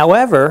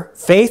 However,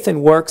 faith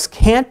and works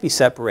can't be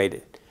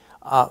separated.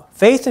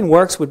 Faith and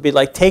works would be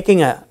like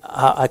taking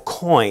a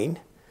coin,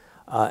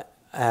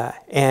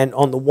 and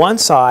on the one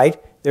side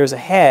there's a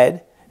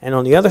head, and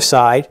on the other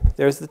side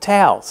there's the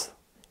tails.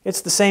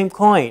 It's the same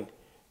coin.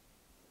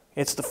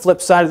 It's the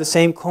flip side of the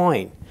same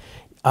coin.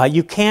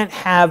 You can't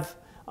have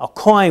a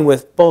coin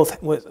with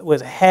both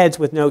with heads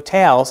with no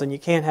tails, and you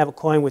can't have a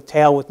coin with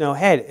tail with no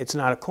head. It's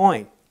not a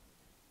coin.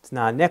 It's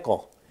not a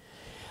nickel.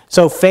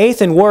 So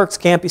faith and works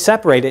can't be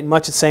separated in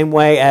much the same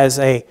way as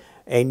a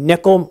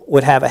nickel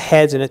would have a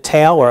heads and a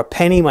tail, or a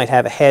penny might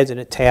have a heads and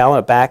a tail and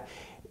a back.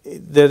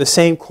 They're the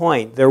same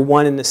coin. They're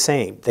one and the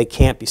same. They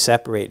can't be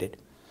separated.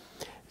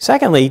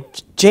 Secondly,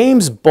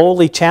 James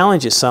boldly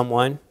challenges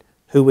someone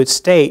who would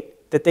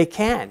state that they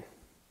can.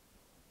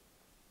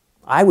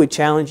 I would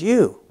challenge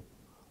you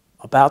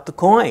about the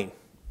coin.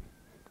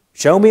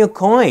 Show me a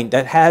coin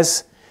that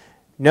has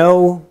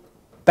no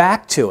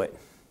back to it.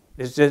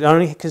 It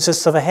only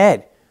consists of a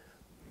head.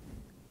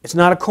 It's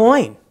not a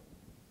coin.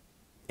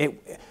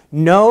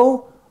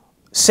 No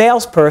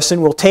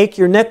salesperson will take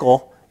your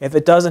nickel if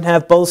it doesn't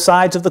have both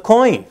sides of the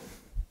coin.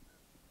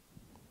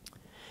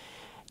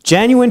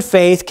 Genuine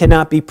faith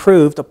cannot be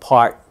proved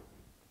apart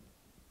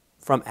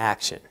from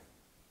action.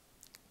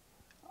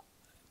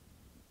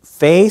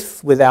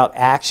 Faith without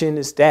action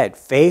is dead.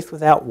 Faith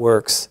without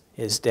works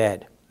is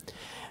dead.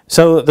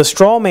 So the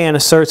straw man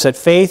asserts that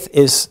faith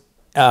is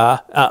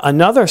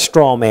another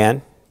straw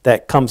man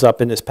that comes up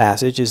in this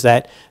passage is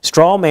that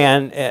straw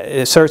man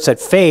asserts that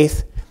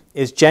faith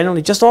is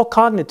generally just all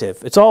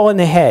cognitive. It's all in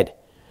the head.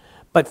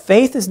 But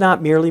faith is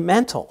not merely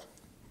mental.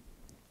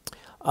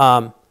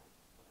 And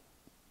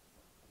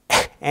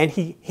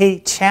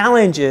he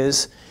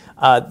challenges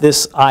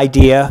this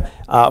idea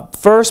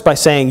first by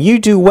saying, you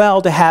do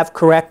well to have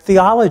correct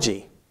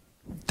theology.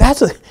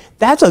 That's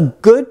a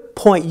good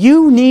point.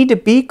 You need to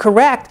be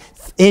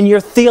correct in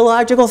your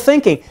theological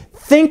thinking.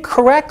 Think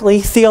correctly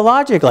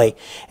theologically.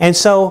 And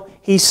so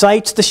he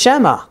cites the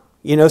Shema.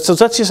 So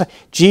let's just,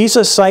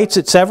 Jesus cites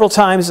it several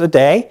times a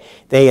day.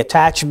 They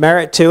attach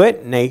merit to it,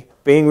 and they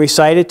being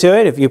recited to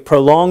it. If you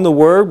prolong the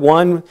word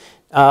one,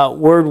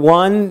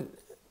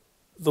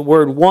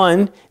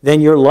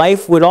 then your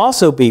life would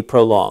also be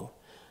prolonged.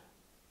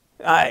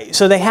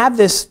 So they have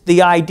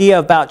the idea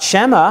about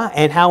Shema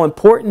and how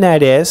important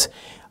that is,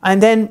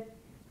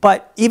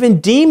 but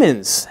even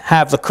demons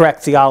have the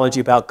correct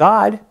theology about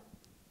God.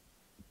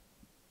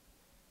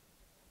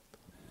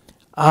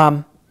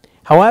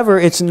 However,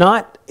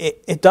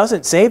 it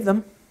doesn't save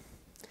them.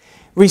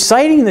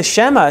 Reciting the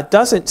Shema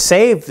doesn't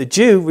save the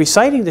Jew.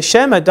 Reciting the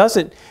Shema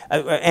doesn't,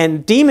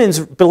 and demons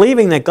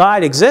believing that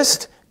God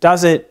exists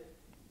doesn't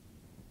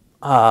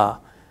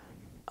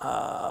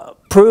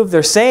prove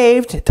they're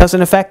saved. It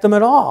doesn't affect them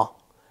at all.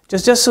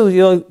 Just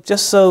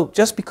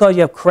because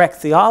you have correct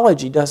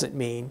theology doesn't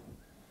mean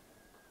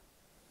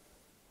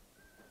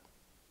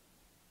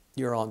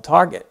you're on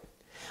target.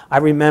 I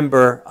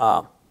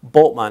remember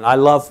Bateman. I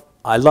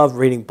love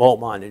reading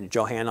Bateman in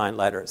Johannine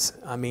letters.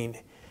 I mean,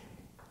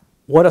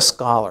 what a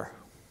scholar.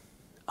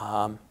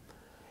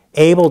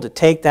 Able to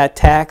take that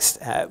text,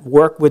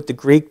 work with the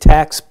Greek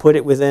text, put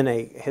it within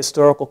a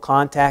historical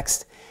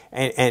context,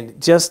 and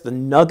just the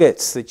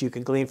nuggets that you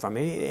can glean from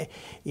it.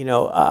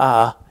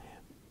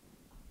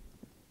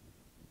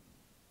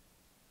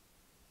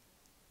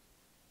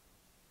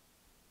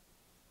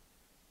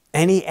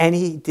 And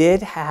he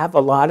did have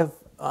a lot of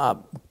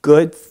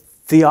good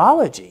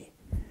theology.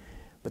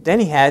 But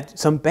then he had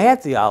some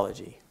bad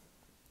theology.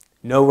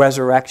 No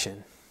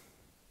resurrection.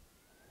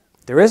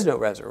 There is no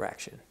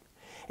resurrection.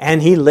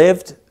 And he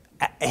lived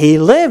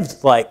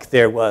like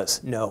there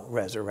was no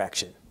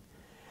resurrection.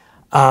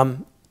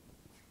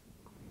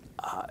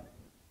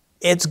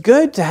 It's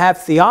good to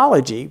have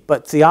theology,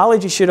 but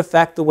theology should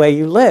affect the way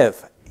you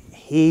live.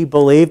 He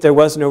believed there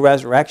was no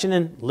resurrection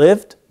and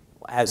lived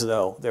as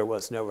though there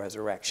was no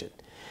resurrection.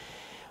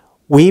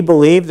 We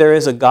believe there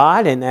is a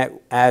God, and that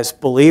as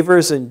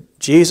believers in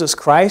Jesus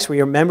Christ, we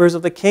are members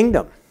of the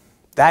kingdom.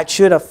 That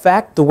should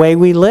affect the way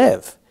we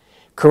live.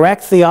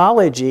 Correct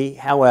theology,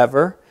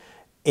 however,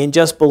 in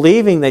just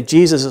believing that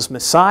Jesus is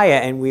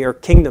Messiah and we are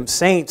kingdom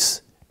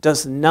saints,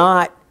 does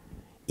not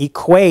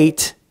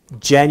equate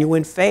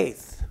genuine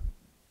faith.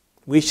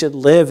 We should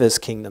live as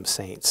kingdom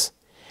saints.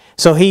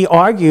 So he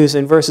argues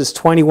in verses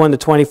 21 to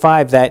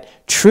 25 that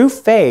true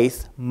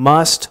faith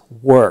must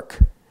work.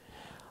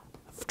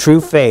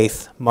 True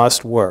faith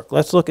must work.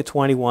 Let's look at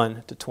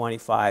 21 to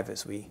 25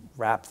 as we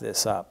wrap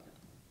this up.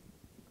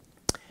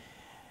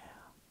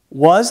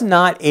 Was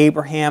not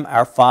Abraham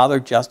our father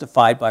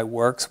justified by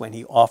works when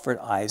he offered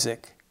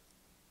Isaac,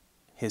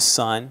 his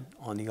son,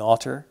 on the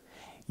altar?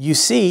 you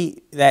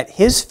see that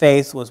his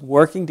faith was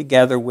working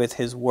together with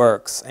his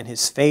works, and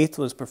his faith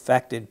was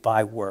perfected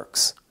by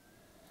works.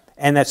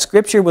 And that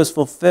scripture was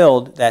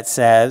fulfilled that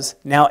says,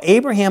 "Now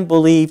Abraham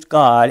believed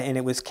God, and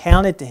it was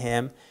counted to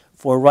him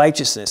for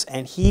righteousness,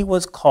 and he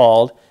was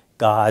called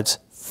God's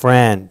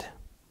friend."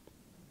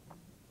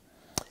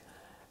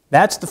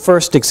 That's the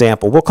first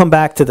example. We'll come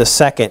back to the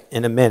second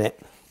in a minute.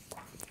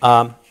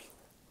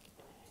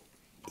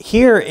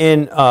 Here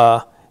in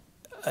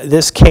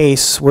this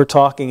case, we're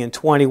talking in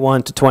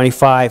 21 to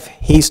 25,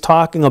 he's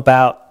talking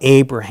about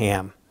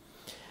Abraham.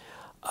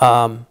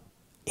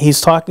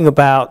 He's talking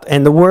about,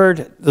 and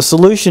the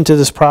solution to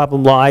this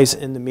problem lies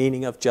in the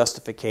meaning of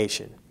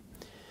justification.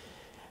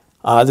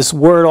 This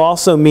word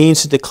also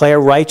means to declare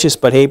righteous,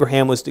 but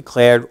Abraham was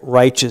declared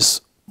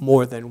righteous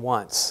more than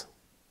once.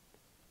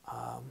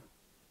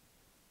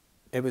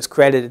 It was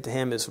credited to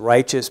him as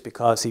righteous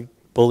because he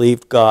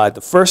believed God.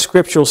 The first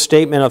scriptural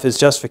statement of his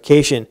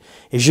justification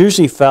is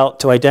usually felt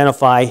to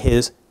identify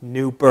his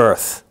new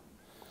birth,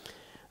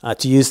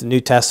 to use the New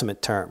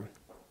Testament term.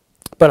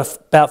 But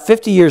about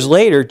 50 years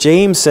later,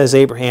 James says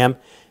Abraham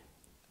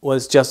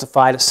was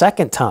justified a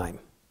second time.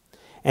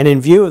 And in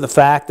view of the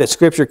fact that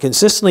Scripture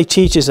consistently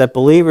teaches that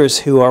believers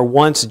who are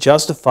once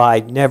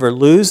justified never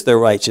lose their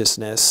righteous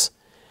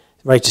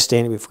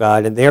standing with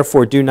God, and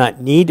therefore do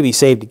not need to be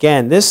saved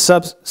again, this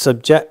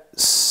subsequent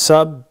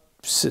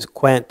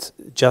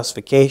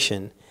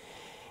justification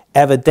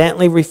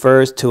evidently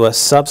refers to a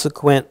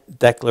subsequent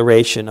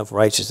declaration of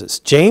righteousness.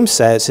 James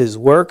says his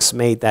works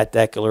made that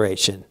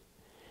declaration.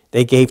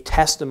 They gave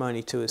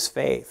testimony to his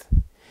faith.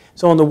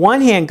 So on the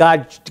one hand,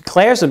 God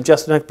declares him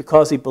just enough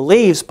because he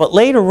believes, but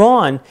later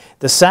on,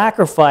 the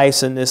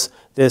sacrifice and this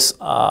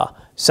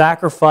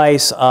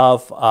sacrifice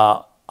of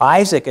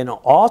Isaac and an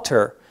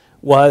altar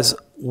was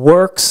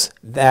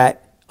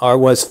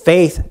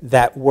faith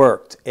that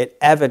worked. It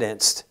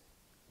evidenced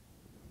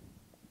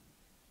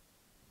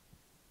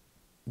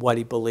what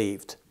he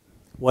believed.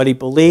 What he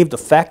believed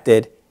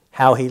affected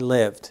how he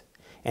lived,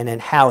 and then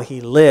how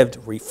he lived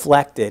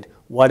reflected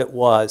what it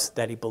was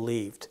that he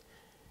believed.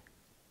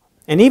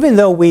 And even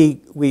though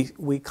we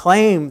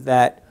claim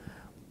that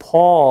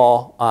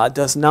Paul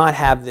does not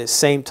have this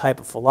same type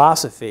of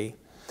philosophy,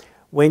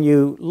 when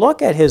you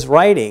look at his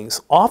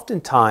writings,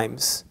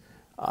 oftentimes,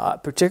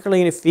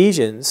 particularly in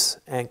Ephesians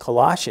and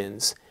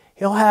Colossians,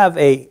 he'll have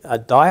a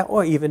dialogue,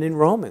 or even in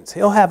Romans,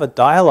 he'll have a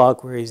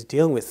dialogue where he's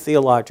dealing with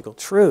theological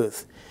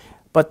truth.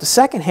 But the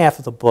second half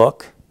of the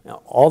book,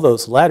 all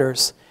those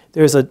letters,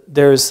 there's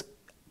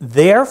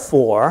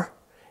therefore,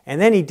 and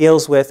then he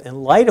deals with,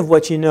 in light of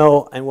what you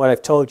know and what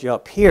I've told you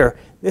up here,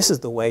 this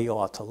is the way you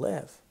ought to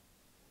live.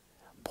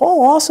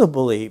 Paul also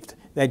believed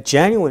that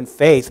genuine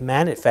faith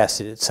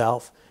manifested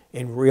itself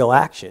in real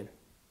action.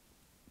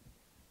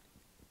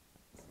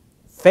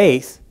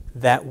 Faith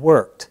that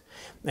worked.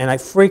 And I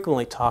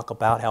frequently talk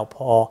about how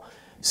Paul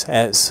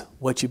says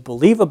what you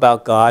believe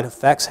about God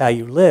affects how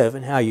you live,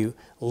 and how you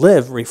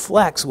live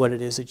reflects what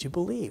it is that you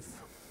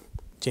believe.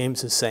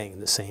 James is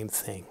saying the same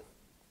thing.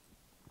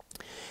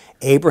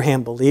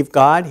 Abraham believed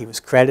God. He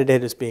was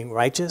credited as being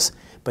righteous,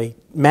 but he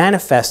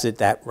manifested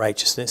that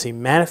righteousness. He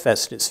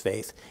manifested his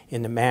faith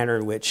in the manner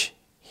in which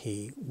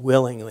he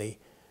willingly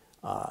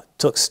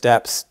took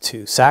steps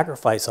to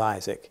sacrifice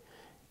Isaac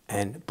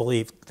and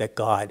believed that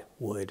God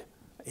would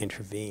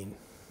intervene.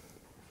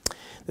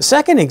 The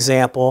second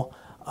example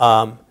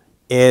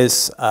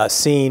is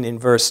seen in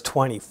verse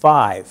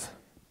 25.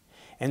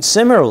 And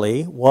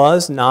similarly,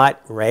 was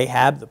not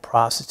Rahab the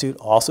prostitute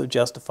also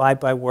justified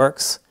by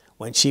works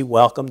when she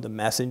welcomed the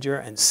messenger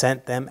and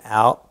sent them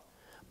out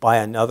by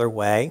another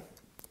way?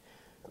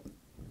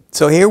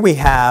 So here we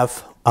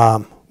have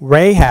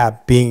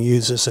Rahab being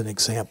used as an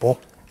example.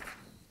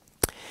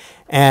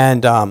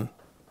 And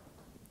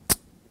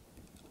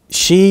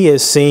she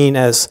is seen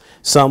as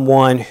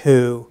someone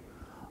who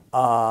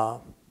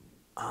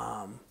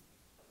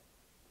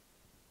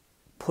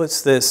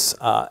puts this,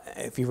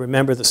 if you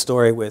remember the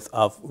story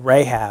of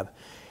Rahab,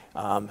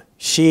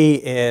 she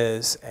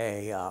is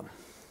a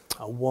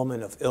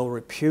woman of ill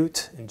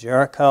repute in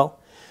Jericho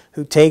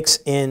who takes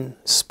in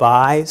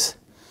spies,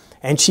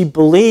 and she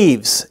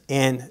believes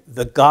in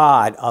the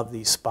God of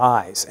these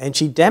spies. And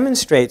she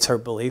demonstrates her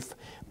belief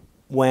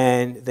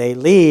when they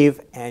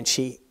leave, and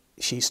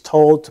she's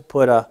told to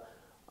put a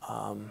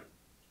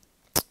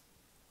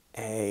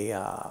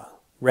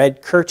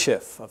red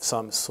kerchief of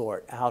some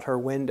sort out her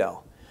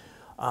window.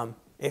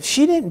 If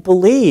she didn't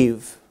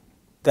believe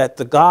that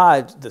the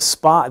God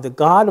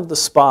of the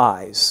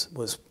spies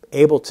was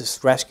able to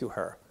rescue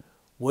her,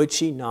 would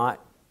she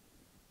not,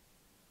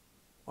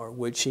 or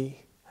would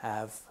she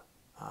have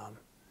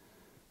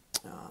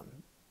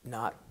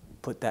not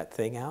put that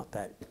thing out,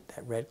 that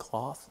red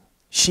cloth?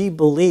 She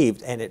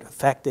believed, and it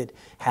affected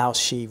how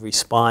she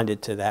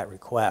responded to that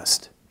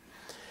request.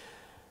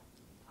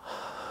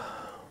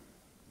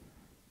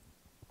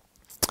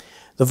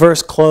 The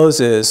verse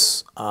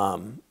closes,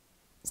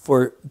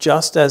 for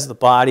just as the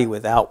body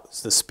without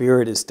the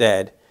spirit is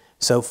dead,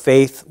 so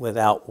faith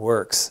without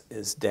works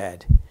is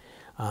dead.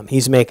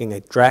 He's making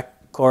a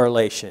direct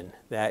correlation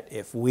that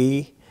if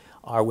we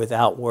are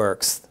without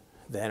works,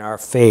 then our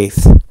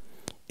faith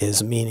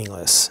is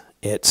meaningless.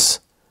 It's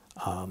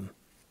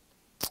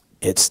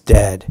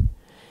dead.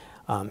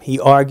 He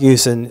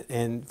argues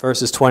in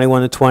verses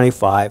 21 to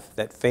 25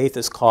 that faith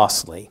is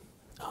costly,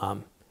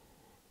 and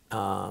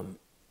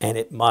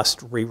it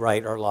must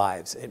rewrite our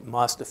lives. It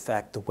must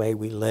affect the way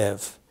we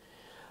live.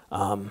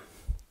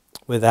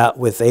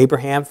 With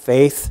Abraham,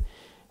 faith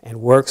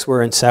and works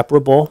were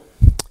inseparable.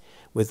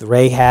 With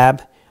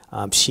Rahab,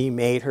 she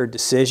made her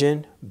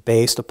decision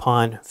based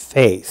upon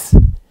faith.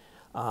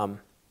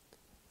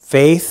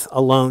 Faith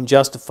alone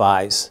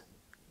justifies,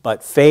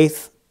 but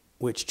faith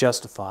which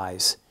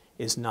justifies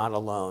is not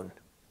alone.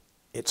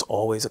 It's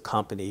always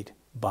accompanied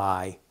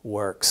by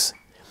works.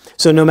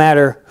 So no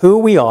matter who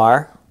we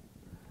are,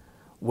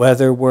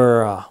 whether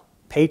we're a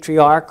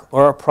patriarch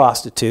or a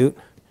prostitute,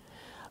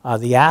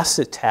 the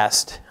acid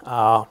test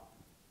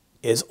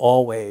is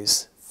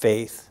always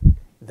faith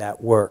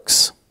that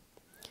works.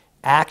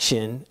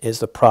 Action is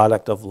the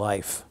product of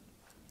life.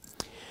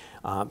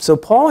 So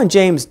Paul and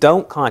James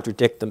don't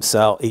contradict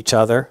each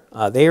other.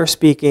 They are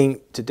speaking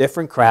to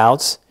different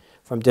crowds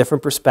from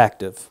different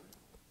perspectives.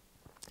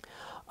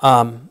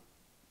 And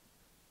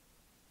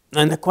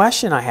the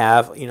question I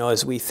have,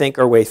 as we think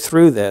our way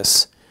through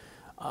this,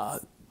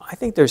 I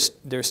think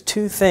there's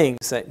two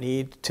things that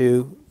need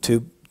to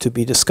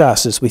be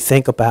discussed as we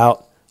think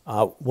about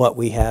what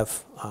we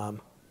have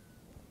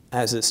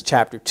as this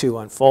chapter 2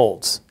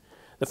 unfolds.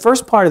 The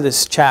first part of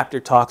this chapter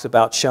talks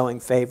about showing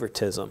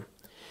favoritism.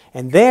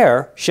 And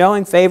there,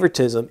 showing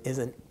favoritism is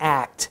an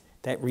act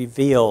that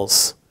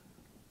reveals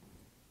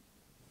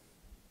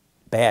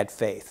bad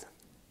faith.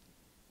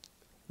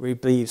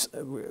 Reveals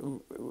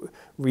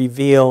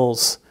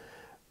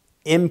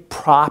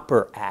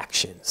improper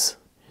actions.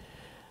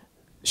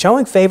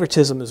 Showing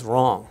favoritism is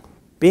wrong.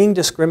 Being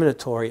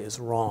discriminatory is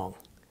wrong.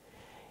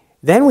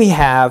 Then we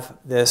have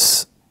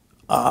this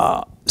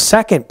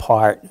second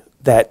part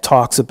that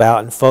talks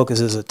about and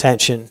focuses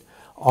attention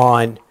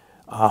on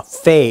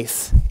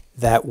faith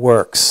that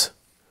works,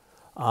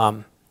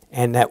 and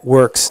that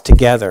works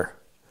together.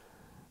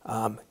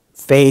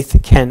 Faith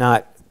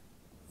cannot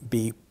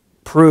be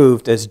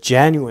proved as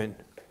genuine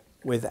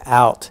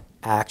without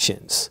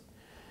actions.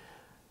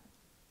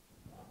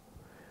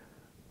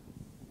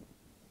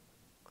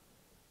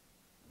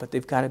 But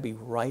they've got to be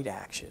right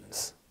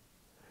actions.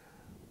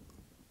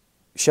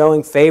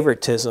 Showing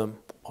favoritism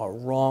are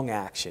wrong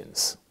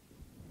actions.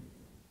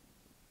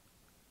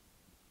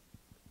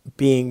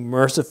 Being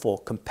merciful,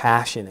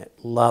 compassionate,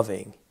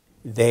 loving,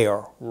 they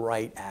are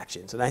right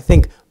actions. And I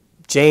think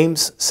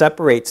James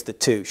separates the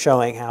two,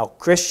 showing how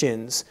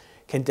Christians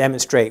can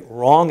demonstrate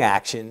wrong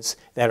actions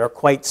that are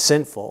quite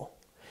sinful,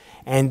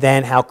 and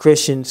then how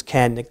Christians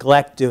can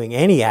neglect doing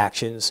any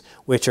actions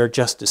which are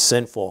just as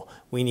sinful.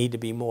 We need to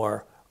be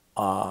more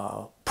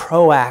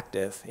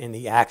proactive in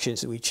the actions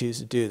that we choose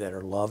to do that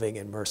are loving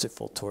and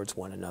merciful towards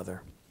one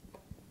another.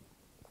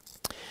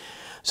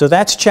 So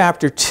that's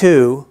chapter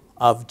 2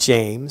 of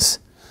James.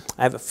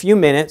 I have a few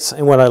minutes,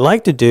 and what I'd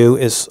like to do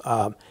is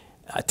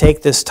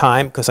take this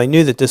time, because I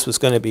knew that this was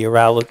going to be a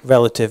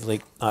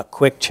relatively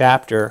quick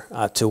chapter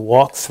to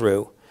walk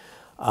through,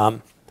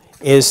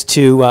 is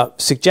to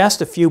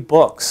suggest a few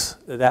books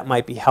that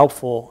might be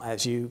helpful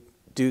as you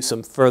do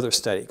some further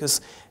study.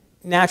 Because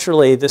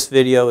naturally, this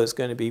video is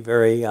going to be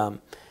very to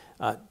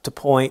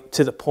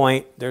the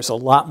point. There's a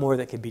lot more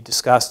that can be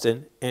discussed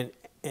in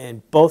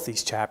both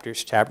these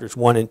chapters, chapters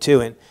 1 and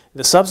 2, and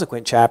the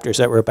subsequent chapters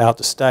that we're about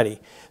to study.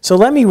 So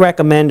let me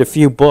recommend a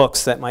few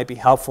books that might be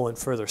helpful in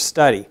further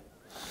study.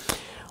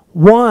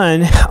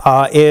 One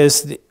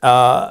is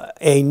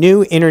a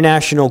New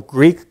International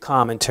Greek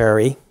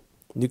Commentary,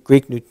 the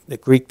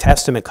Greek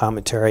Testament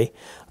commentary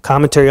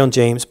on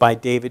James by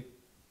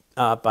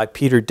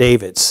Peter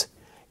Davids.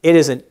 It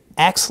is an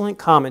excellent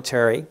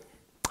commentary,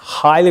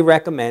 highly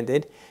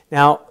recommended.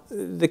 Now,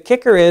 the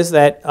kicker is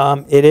that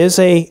it is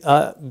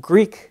a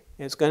Greek.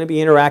 It's going to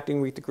be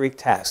interacting with the Greek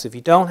text. If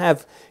you don't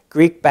have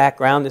Greek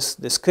background,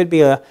 this could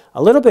be a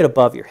little bit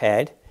above your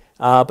head.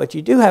 But if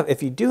you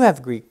do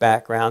have Greek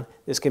background,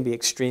 this can be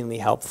extremely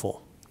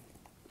helpful.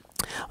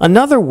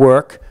 Another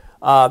work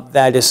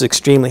that is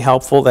extremely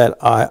helpful that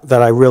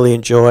I really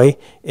enjoy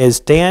is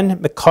Dan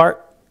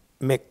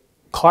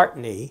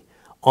McCartney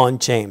on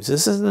James.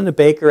 This is in the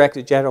Baker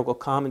Exegetical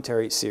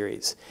Commentary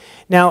series.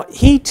 Now,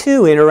 he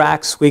too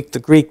interacts with the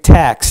Greek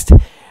text,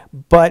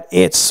 but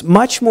it's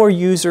much more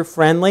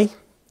user-friendly,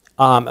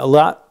 a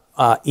lot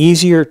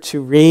easier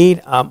to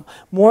read,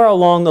 more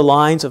along the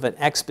lines of an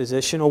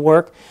expositional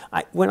work.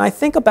 When I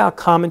think about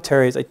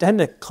commentaries, I tend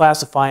to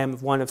classify them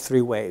one of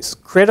three ways: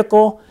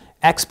 critical,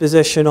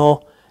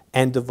 expositional,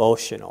 and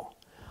devotional.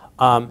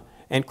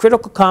 And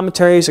critical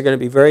commentaries are going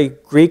to be very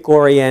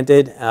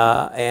Greek-oriented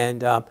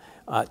and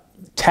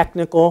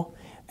technical.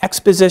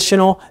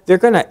 Expositional, they're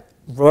going to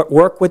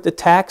work with the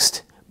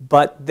text,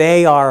 but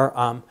they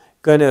are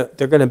they're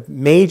going to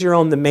major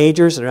on the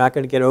majors. They're not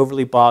going to get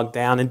overly bogged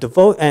down. And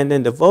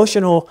then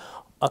devotional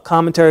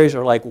commentaries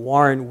are like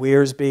Warren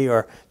Wiersbe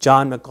or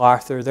John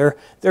MacArthur.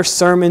 They're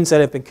sermons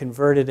that have been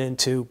converted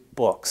into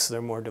books.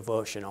 They're more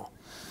devotional.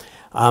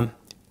 Dan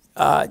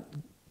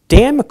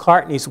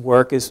McCartney's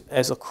work is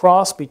a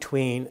cross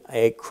between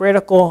a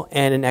critical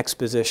and an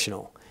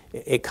expositional.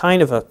 It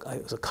kind of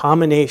it's a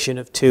combination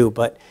of two,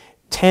 but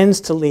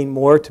tends to lean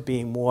more to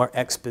being more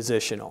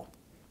expositional.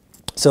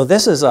 So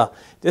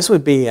this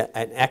would be an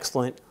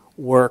excellent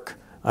work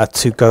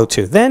to go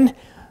to. Then,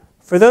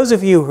 for those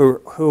of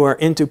you who are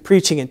into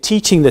preaching and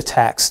teaching the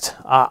text,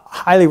 I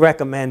highly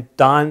recommend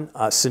Don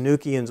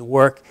Sanukian's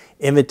work,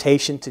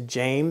 Invitation to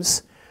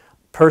James,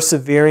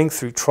 Persevering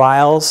Through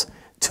Trials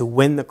to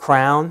Win the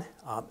Crown.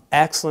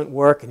 Excellent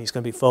work, and he's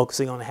going to be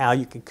focusing on how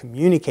you can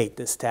communicate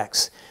this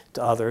text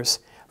to others.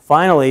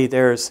 Finally,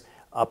 there's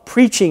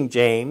Preaching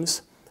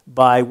James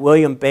by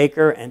William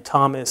Baker and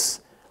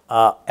Thomas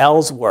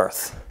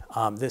Ellsworth.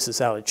 This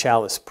is out of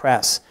Chalice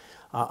Press.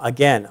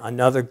 Again,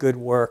 another good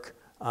work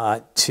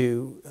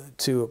to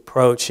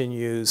approach and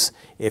use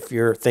if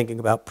you're thinking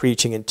about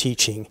preaching and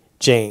teaching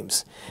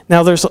James.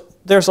 Now,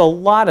 there's a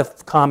lot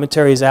of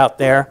commentaries out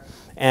there,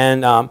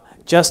 and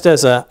just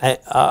as an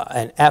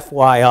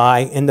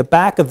FYI, in the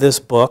back of this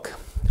book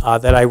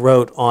that I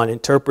wrote on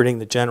interpreting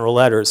the general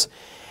letters,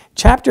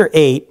 Chapter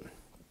 8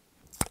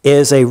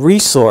 is a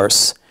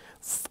resource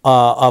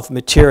of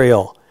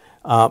material,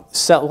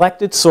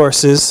 selected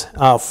sources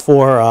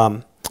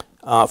for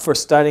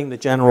studying the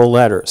general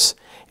letters.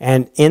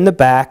 And in the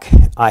back,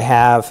 I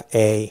have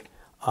a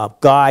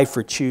guide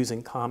for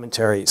choosing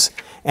commentaries.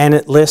 And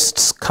it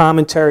lists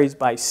commentaries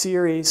by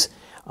series,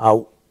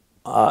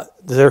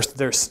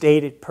 their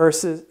stated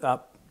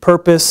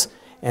purpose,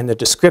 and the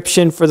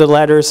description for the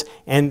letters,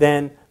 and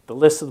then the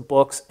list of the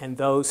books and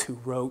those who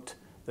wrote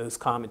those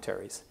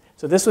commentaries.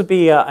 So this would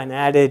be an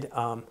added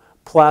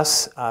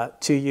plus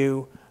to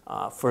you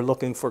for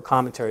looking for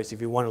commentaries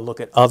if you want to look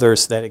at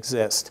others that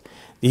exist.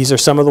 These are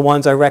some of the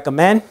ones I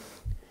recommend,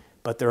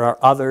 but there are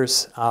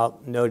others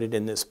noted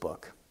in this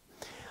book.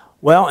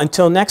 Well,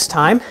 until next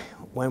time,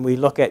 when we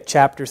look at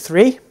Chapter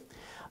 3,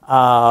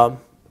 I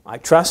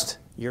trust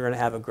you're going to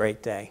have a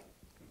great day.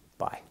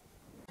 Bye.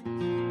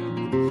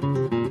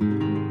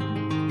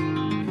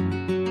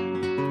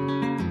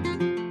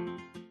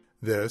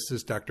 This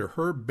is Dr.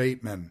 Herb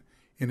Bateman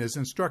in his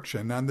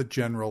instruction on the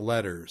general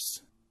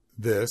letters.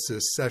 This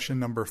is session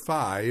number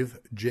 5,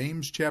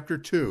 James chapter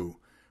 2,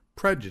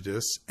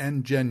 Prejudice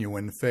and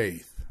Genuine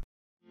Faith.